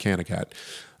their mechanic hat.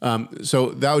 So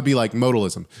that would be like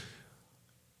modalism.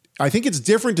 I think it's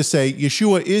different to say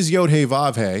Yeshua is Yod He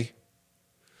Vav He,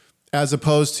 as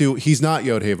opposed to he's not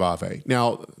Yod He Vav He.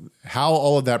 Now, how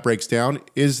all of that breaks down,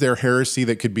 is there heresy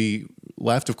that could be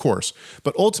left? Of course.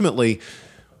 But ultimately,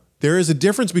 there is a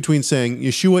difference between saying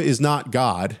Yeshua is not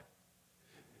God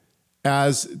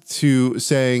as to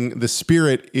saying the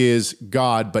Spirit is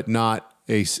God, but not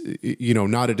a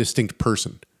distinct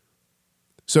person.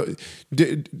 So,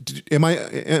 am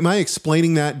I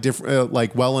explaining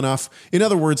that well enough? In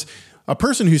other words, a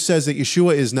person who says that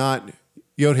Yeshua is not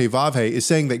Yod He Vav He is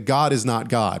saying that God is not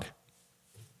God.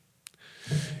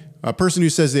 A person who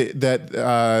says that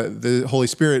the Holy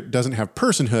Spirit doesn't have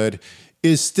personhood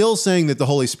is still saying that the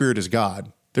Holy Spirit is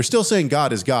God. They're still saying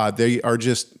God is God. They are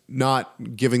just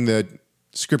not giving the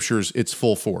Scriptures its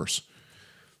full force.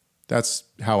 That's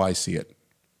how I see it.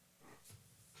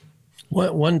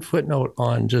 One footnote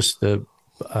on just the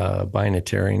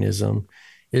binitarianism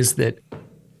is that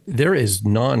there is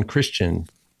non-Christian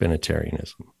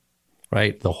binitarianism,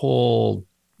 right? The whole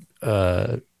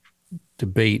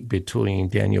debate between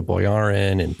Daniel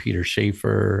Boyarin and Peter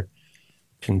Schaeffer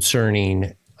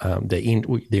concerning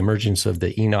the emergence of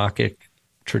the Enochic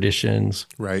traditions,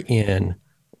 right, in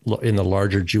the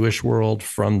larger Jewish world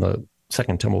from the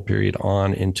Second Temple period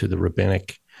on into the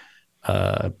rabbinic,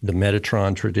 the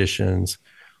Metatron traditions,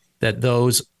 that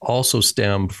those also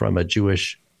stem from a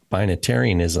Jewish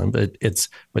binitarianism,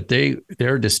 but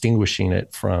they're distinguishing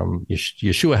it from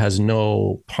Yeshua has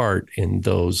no part in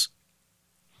those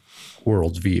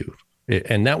worldview,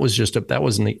 and that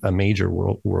wasn't a major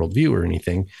worldview or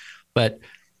anything, but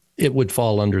it would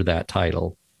fall under that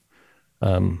title,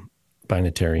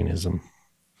 binitarianism.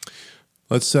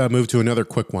 Let's move to another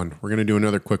quick one. We're going to do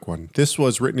another quick one. This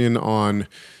was written in on,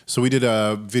 so we did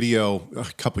a video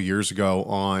a couple years ago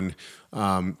on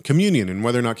communion and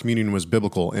whether or not communion was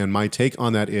biblical. And my take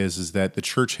on that is that the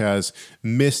church has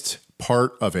missed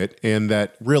part of it, and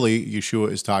that really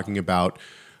Yeshua is talking about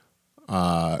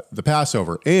the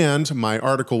Passover. And my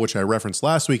article, which I referenced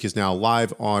last week, is now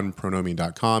live on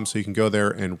pronomian.com. So you can go there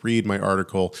and read my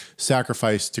article.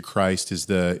 Sacrifice to Christ is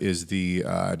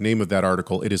the name of that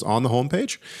article. It is on the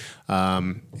homepage.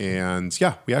 And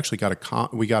yeah, we actually got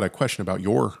a question about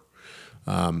your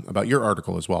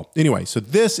article as well. Anyway, so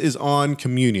this is on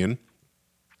communion,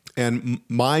 and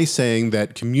my saying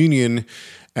that communion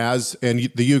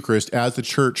and the Eucharist as the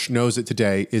church knows it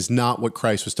today is not what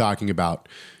Christ was talking about.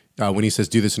 When he says,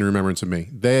 do this in remembrance of me.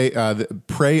 They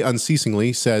pray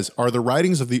unceasingly says, are the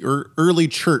writings of the early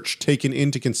church taken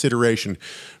into consideration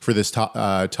for this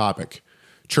topic?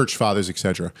 Church fathers,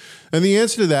 etc. And the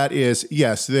answer to that is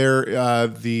yes.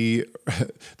 The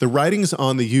writings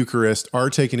on the Eucharist are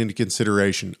taken into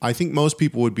consideration. I think most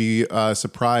people would be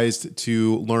surprised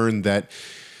to learn that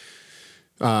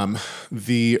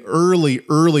the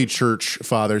early church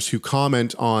fathers who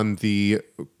comment on the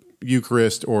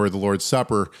Eucharist or the Lord's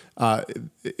Supper, that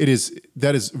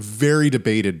is very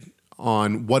debated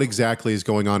on what exactly is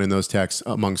going on in those texts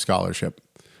among scholarship.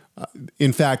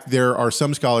 In fact, there are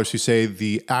some scholars who say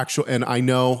the actual, and I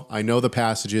know the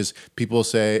passages. People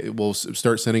say we'll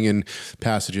start sending in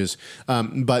passages,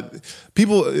 but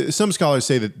some scholars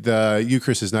say that the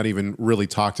Eucharist is not even really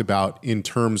talked about in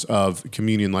terms of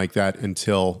communion like that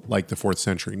until like the 4th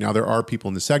century. Now, there are people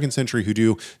in the 2nd century who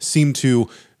do seem to.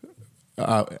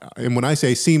 And when I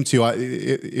say seem to,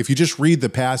 if you just read the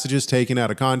passages taken out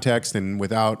of context and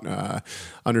without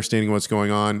understanding what's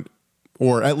going on,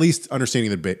 or at least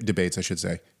understanding the debates, I should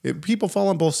say, people fall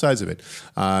on both sides of it.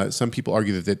 Some people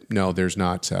argue that no, there's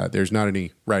not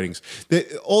any writings.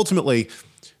 Ultimately,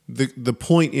 the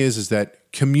point is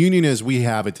that communion as we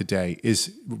have it today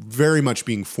is very much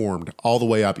being formed all the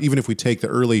way up, even if we take the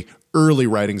early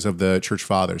writings of the church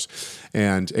fathers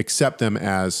and accept them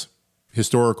as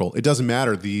historical. It doesn't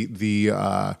matter.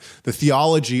 The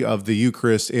theology of the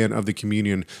Eucharist and of the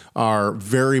communion are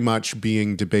very much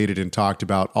being debated and talked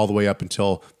about all the way up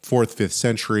until 4th, 5th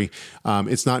century.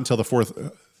 It's not until the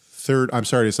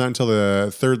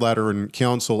Third Lateran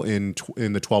Council in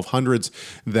the 1200s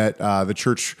that the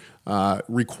church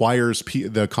requires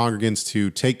the congregants to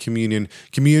take communion.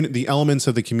 The elements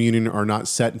of the communion are not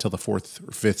set until the 4th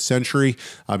or 5th century.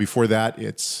 Before that,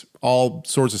 it's all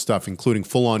sorts of stuff, including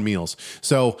full-on meals.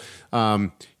 So,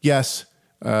 yes,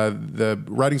 the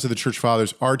writings of the church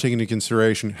fathers are taken into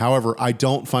consideration. However, I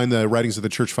don't find the writings of the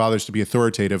church fathers to be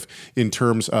authoritative in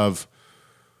terms of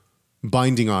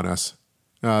binding on us.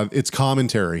 It's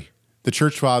commentary. The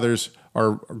church fathers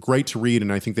are great to read,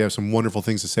 and I think they have some wonderful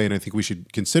things to say, and I think we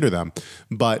should consider them.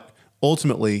 But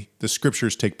ultimately, the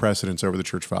scriptures take precedence over the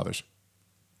church fathers.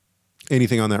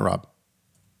 Anything on that, Rob?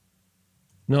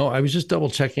 No, I was just double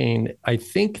checking. I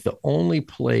think the only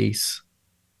place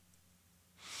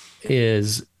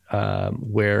is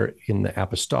where in the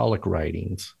apostolic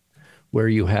writings, where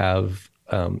you have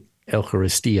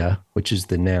Eucharistia, which is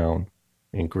the noun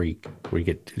in Greek, where you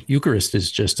get Eucharist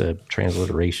is just a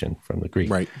transliteration from the Greek.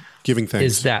 Right. Giving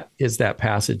thanks. Is that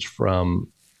passage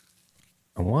from,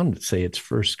 I wanted to say it's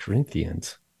 1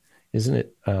 Corinthians, isn't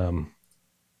it?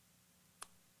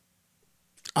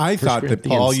 I thought that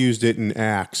Paul used it in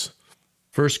Acts.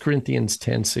 1 Corinthians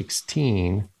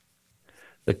 10:16,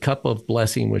 the cup of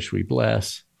blessing which we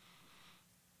bless.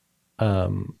 I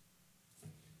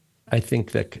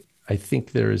think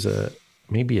there is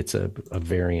maybe it's a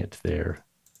variant there,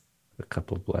 a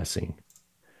cup of blessing.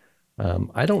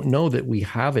 I don't know that we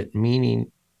have it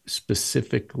meaning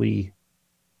specifically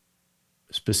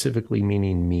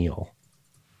meaning meal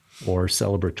or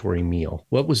celebratory meal.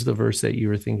 What was the verse that you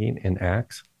were thinking in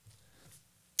Acts?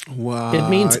 Wow.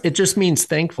 It just means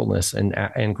thankfulness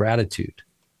and gratitude.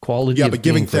 Quality of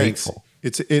giving being thanks. grateful.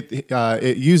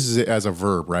 It uses it as a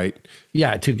verb, right?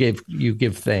 Yeah, you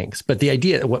give thanks. But the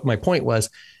idea, what my point was,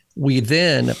 we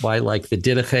then, by like the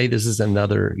Didache, this is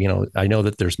another, I know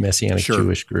that there's Messianic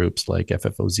Jewish groups like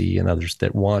FFOZ and others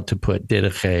that want to put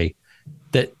Didache,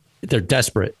 that they're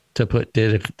desperate to put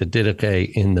the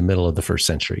Didache in the middle of the first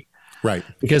century. Right.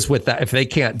 Because with that, if they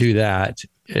can't do that,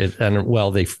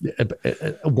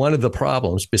 one of the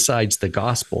problems besides the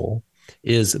gospel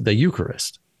is the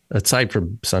Eucharist, aside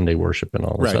from Sunday worship and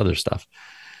all this other stuff.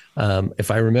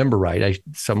 If I remember right,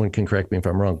 someone can correct me if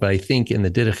I'm wrong, but I think in the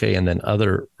Didache and then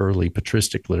other early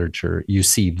patristic literature, you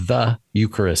see the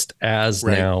Eucharist as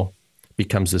now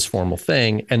becomes this formal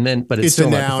thing. And then, but it's still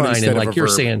not defined. And like you're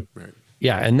saying,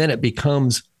 and then it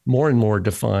becomes more and more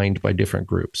defined by different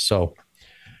groups. So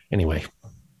anyway.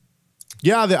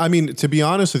 Yeah. To be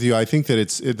honest with you, I think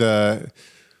that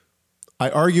I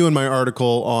argue in my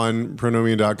article on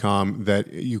pronomian.com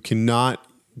that you cannot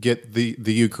get the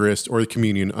Eucharist or the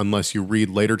communion unless you read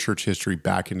later church history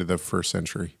back into the first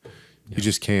century. Yeah. You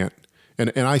just can't.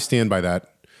 And I stand by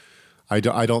that. I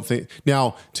don't think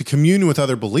now to commune with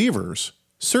other believers.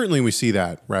 Certainly we see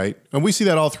that, right? And we see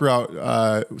that all throughout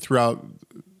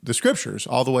the scriptures,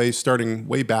 all the way starting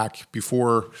way back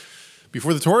before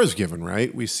the Torah is given,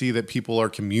 right? We see that people are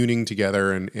communing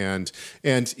together and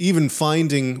even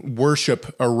finding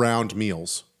worship around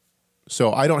meals.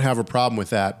 So I don't have a problem with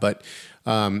that, but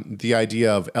the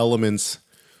idea of elements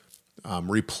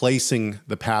replacing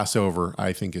the Passover,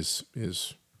 I think is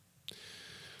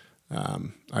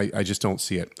I just don't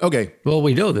see it. Okay. Well,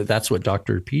 we know that that's what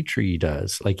Dr. Petrie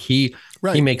does. Like he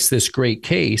makes this great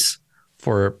case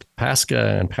for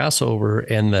Pascha and Passover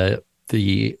and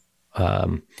the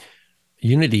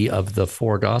unity of the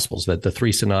four Gospels, that the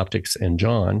three synoptics and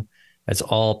John, that's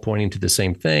all pointing to the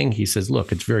same thing. He says,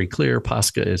 look, it's very clear.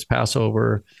 Pascha is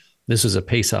Passover. This is a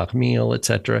Pesach meal,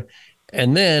 etc.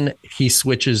 And then he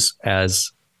switches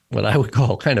as what I would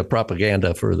call kind of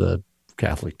propaganda for the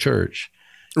Catholic Church.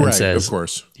 And says, of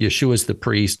course, Yeshua's the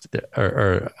priest,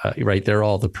 right? They're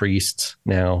all the priests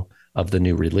now of the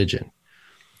new religion.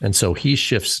 And so he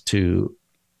shifts to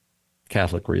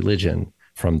Catholic religion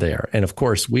from there. And of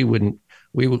course, we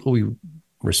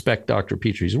respect Dr.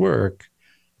 Petrie's work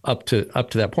up to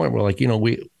that point. We're like,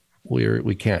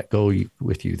 we can't go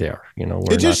with you there.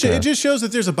 It just shows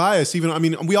that there's a bias.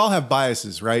 We all have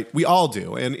biases, right? We all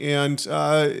do. And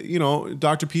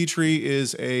Dr. Petrie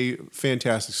is a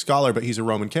fantastic scholar, but he's a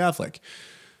Roman Catholic.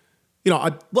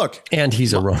 And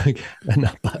he's a Roman,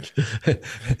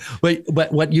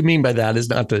 but what you mean by that is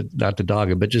not to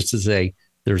dog him, but just to say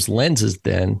there's lenses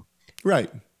then.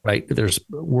 Right. right? There's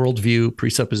worldview,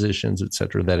 presuppositions, et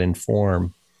cetera, that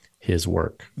inform his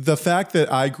work. The fact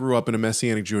that I grew up in a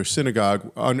Messianic Jewish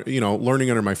synagogue, learning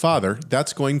under my father,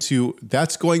 that's going to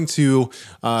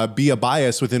be a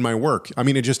bias within my work. I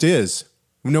mean, it just is.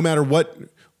 No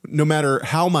matter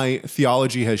how my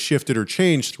theology has shifted or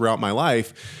changed throughout my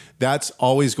life, that's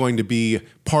always going to be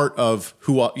part of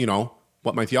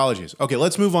what my theology is. Okay,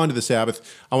 let's move on to the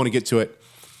Sabbath. I want to get to it.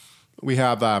 We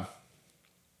have a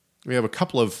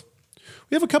couple of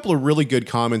really good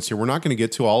comments here. We're not going to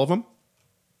get to all of them.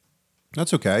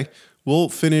 That's okay. We'll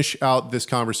finish out this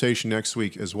conversation next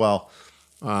week as well.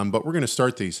 But we're going to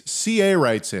start these. CA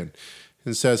writes in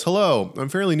and says, hello, I'm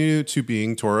fairly new to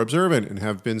being Torah observant and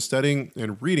have been studying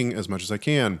and reading as much as I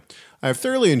can. I have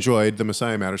thoroughly enjoyed the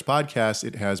Messiah Matters podcast.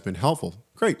 It has been helpful.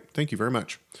 Great. Thank you very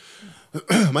much.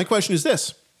 My question is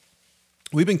this.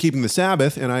 We've been keeping the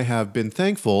Sabbath, and I have been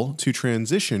thankful to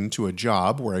transition to a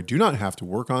job where I do not have to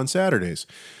work on Saturdays.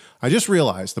 I just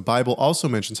realized the Bible also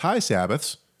mentions high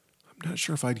Sabbaths. I'm not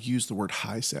sure if I'd use the word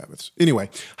high Sabbaths. Anyway,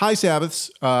 high Sabbath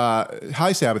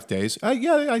days.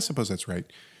 Yeah, I suppose that's right.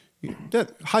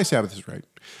 High Sabbath is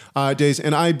right. Days,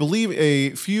 and I believe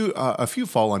a few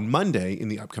fall on Monday in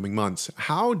the upcoming months.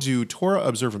 How do Torah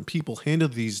observant people handle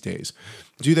these days?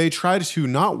 Do they try to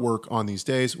not work on these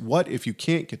days? What if you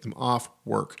can't get them off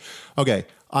work? Okay,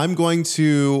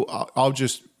 I'll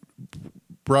just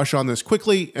brush on this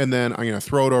quickly, and then I'm going to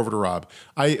throw it over to Rob.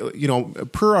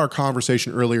 Per our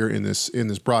conversation earlier in this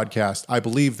broadcast, I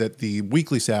believe that the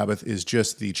weekly Sabbath is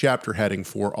just the chapter heading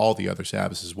for all the other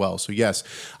Sabbaths as well. So yes,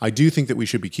 I do think that we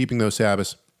should be keeping those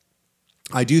Sabbaths.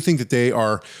 I do think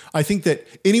that I think that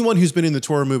anyone who's been in the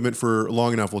Torah movement for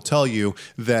long enough will tell you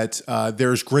that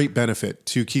there's great benefit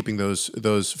to keeping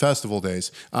those festival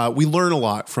days. We learn a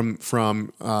lot from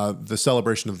the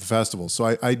celebration of the festivals.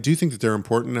 So I do think that they're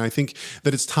important. And I think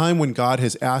that it's time when God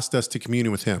has asked us to commune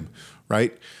with him,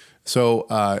 right? So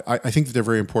I think that they're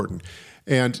very important.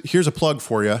 And here's a plug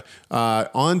for you.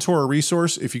 On Torah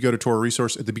Resource, if you go to Torah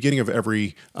Resource, at the beginning of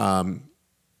every,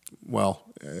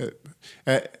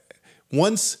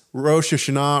 once Rosh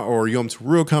Hashanah or Yom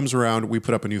Teruah comes around, we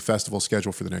put up a new festival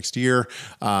schedule for the next year,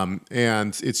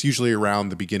 and it's usually around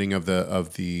the beginning of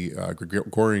the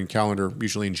Gregorian calendar.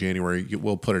 Usually in January,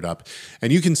 we'll put it up,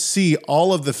 and you can see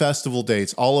all of the festival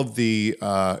dates,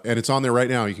 and it's on there right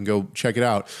now. You can go check it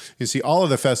out. You can see all of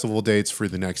the festival dates for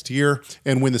the next year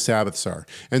and when the Sabbaths are.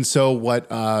 And so, what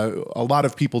a lot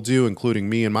of people do, including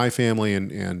me and my family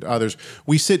and others,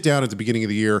 we sit down at the beginning of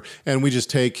the year and we just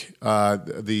take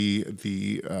the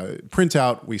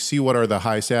printout, we see what are the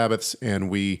high Sabbaths, and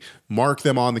we mark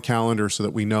them on the calendar so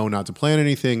that we know not to plan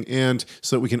anything, and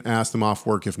so that we can ask them off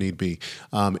work if need be.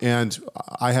 And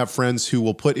I have friends who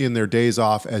will put in their days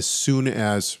off as soon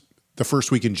as the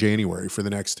first week in January for the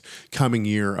next coming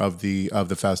year of the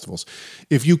festivals.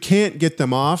 If you can't get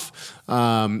them off,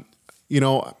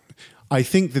 I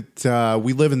think that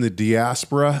we live in the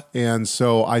diaspora, and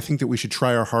so I think that we should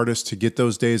try our hardest to get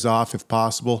those days off if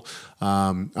possible.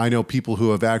 I know people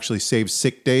who have actually saved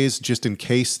sick days just in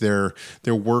case their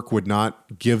work would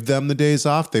not give them the days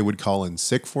off. They would call in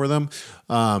sick for them.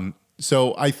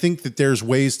 So I think that there's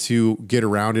ways to get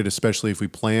around it, especially if we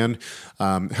plan.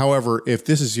 However, if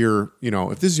this is your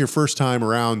first time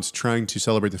around trying to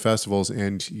celebrate the festivals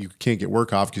and you can't get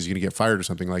work off because you're going to get fired or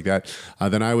something like that,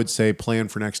 then I would say plan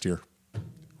for next year.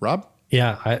 Rob?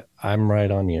 Yeah, I'm right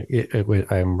on you.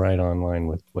 I'm right on line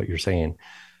with what you're saying,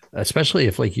 especially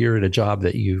if you're at a job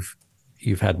that you've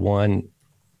had one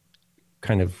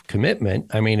kind of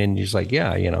commitment. I mean, and you're just like,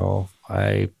 yeah,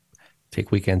 I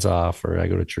take weekends off, or I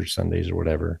go to church Sundays or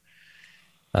whatever.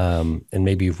 And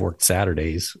maybe you've worked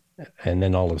Saturdays, and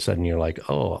then all of a sudden you're like,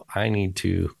 oh, I need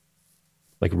to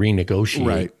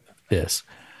renegotiate this.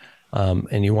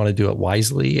 And you want to do it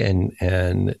wisely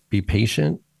and be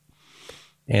patient.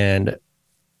 And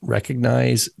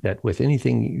recognize that with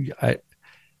anything,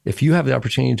 if you have the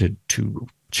opportunity to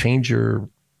change your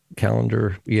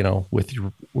calendar,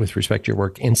 with respect to your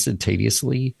work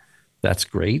instantaneously, that's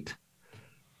great.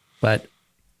 But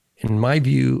in my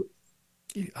view,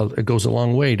 it goes a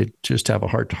long way to just have a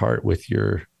heart-to-heart with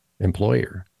your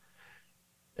employer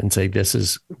and say, this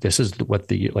is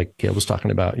what like Gail was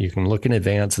talking about. You can look in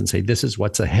advance and say, this is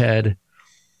what's ahead.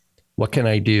 What can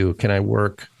I do? Can I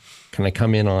work? Can I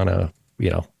come in on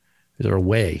is there a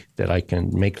way that I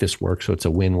can make this work so it's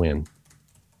a win-win,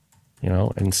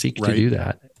 and seek to do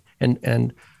that.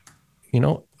 And,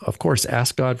 of course,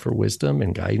 ask God for wisdom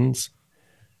and guidance,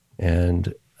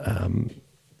 and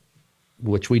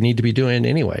which we need to be doing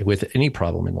anyway with any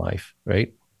problem in life,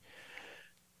 right?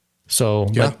 So,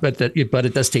 Yeah. but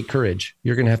it does take courage.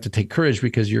 You're going to have to take courage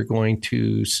because you're going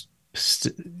to,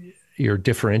 you're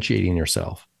differentiating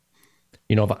yourself.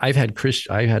 You know, I had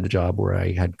a job where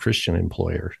I had Christian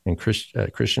employer and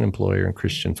Christian employer and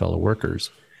Christian fellow workers.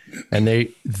 And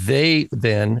they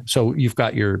then, so you've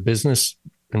got your business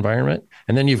environment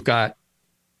and then you've got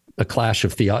a clash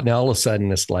of theology. Now all of a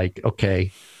sudden it's like,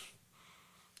 okay,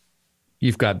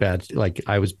 you've got bad, like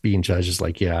I was being judged as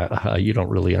like, you don't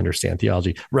really understand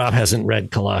theology. Rob hasn't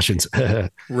read Colossians,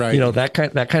 Right. You know, that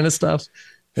kind of stuff.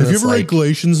 Have you ever read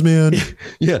Galatians, man?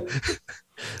 Yeah.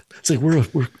 It's like, we're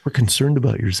concerned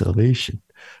about your salvation.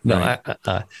 No, Right.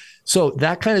 So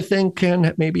that kind of thing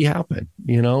can maybe happen,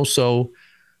 you know? So,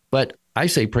 but I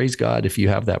say, praise God if you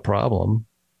have that problem,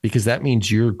 because that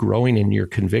means you're growing in your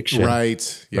conviction.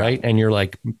 Right. Yeah. Right. And you're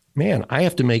like, man, I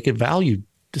have to make a value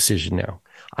decision now.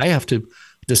 I have to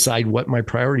decide what my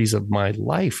priorities of my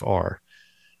life are.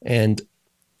 And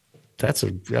it's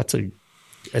a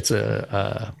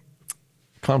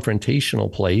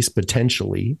confrontational place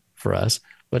potentially for us,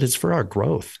 but it's for our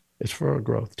growth. It's for our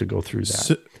growth to go through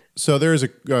that. So there is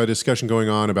a discussion going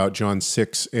on about John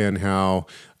 6 and how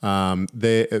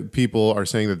people are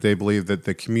saying that they believe that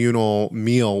the communal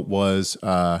meal was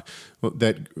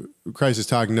that Christ is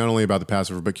talking not only about the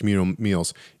Passover but communal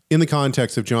meals. In the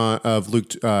context of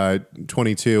Luke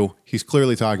 22, he's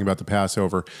clearly talking about the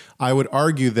Passover. I would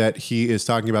argue that he is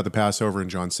talking about the Passover in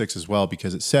John 6 as well,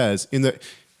 because it says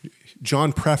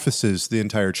John prefaces the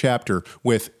entire chapter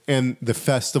with, and the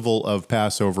festival of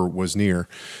Passover was near.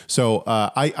 So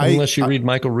unless you read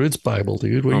Michael Root's Bible,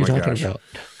 dude, what are you talking about?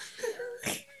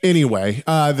 Anyway,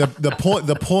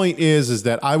 the point is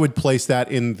that I would place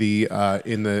that in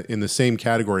the same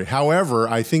category. However,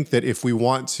 I think that if we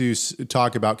want to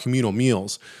talk about communal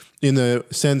meals in the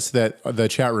sense that the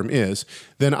chat room is,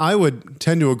 then I would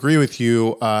tend to agree with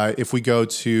you if we go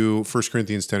to 1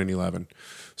 Corinthians 10 and 11.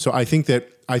 So I think that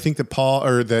Paul,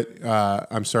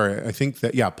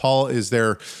 Paul is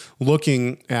there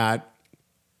looking at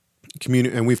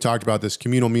communal, and we've talked about this,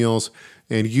 communal meals,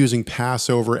 and using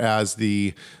Passover as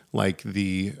the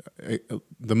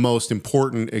most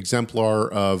important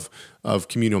exemplar of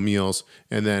communal meals,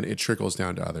 and then it trickles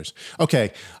down to others.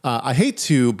 Okay, I hate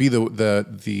to be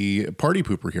the party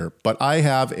pooper here, but I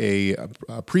have a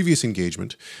previous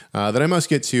engagement that I must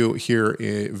get to here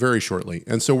very shortly,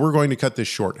 and so we're going to cut this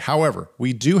short. However,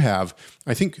 we do have,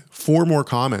 I think, 4 more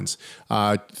comments.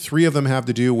 3 of them have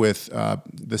to do with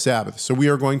the Sabbath, so we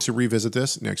are going to revisit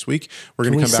this next week. We're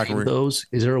going to come back and those.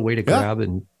 Is there a way to grab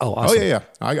and? Oh, awesome. Oh yeah.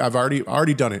 I've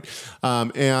already done it,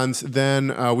 and then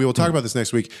we will talk about this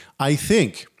next week. I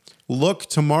think look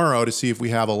tomorrow to see if we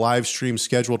have a live stream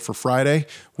scheduled for Friday.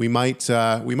 We might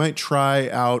try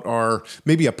out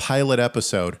maybe a pilot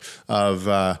episode of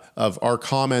our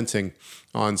commenting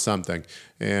on something,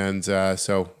 and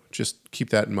so just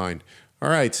keep that in mind. All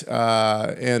right,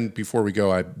 and before we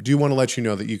go, I do want to let you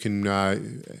know that you can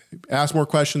ask more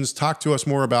questions, talk to us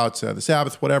more about the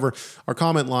Sabbath, whatever. Our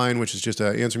comment line, which is just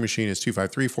an answering machine, is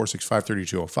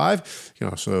 253-465-3205. You can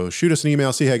also shoot us an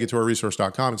email,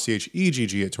 chegg@torahresource.com, and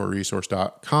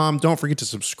chegg@torahresource.com. Don't forget to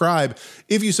subscribe.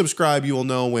 If you subscribe, you will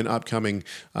know when upcoming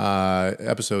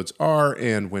episodes are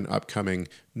and when upcoming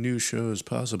new shows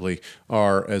possibly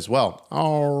are as well.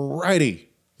 All righty,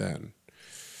 then.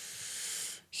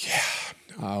 Yeah.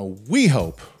 We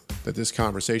hope that this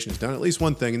conversation has done at least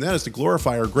one thing, and that is to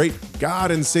glorify our great God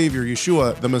and Savior,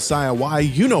 Yeshua, the Messiah. Why?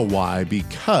 You know why.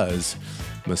 Because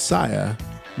Messiah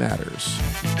matters.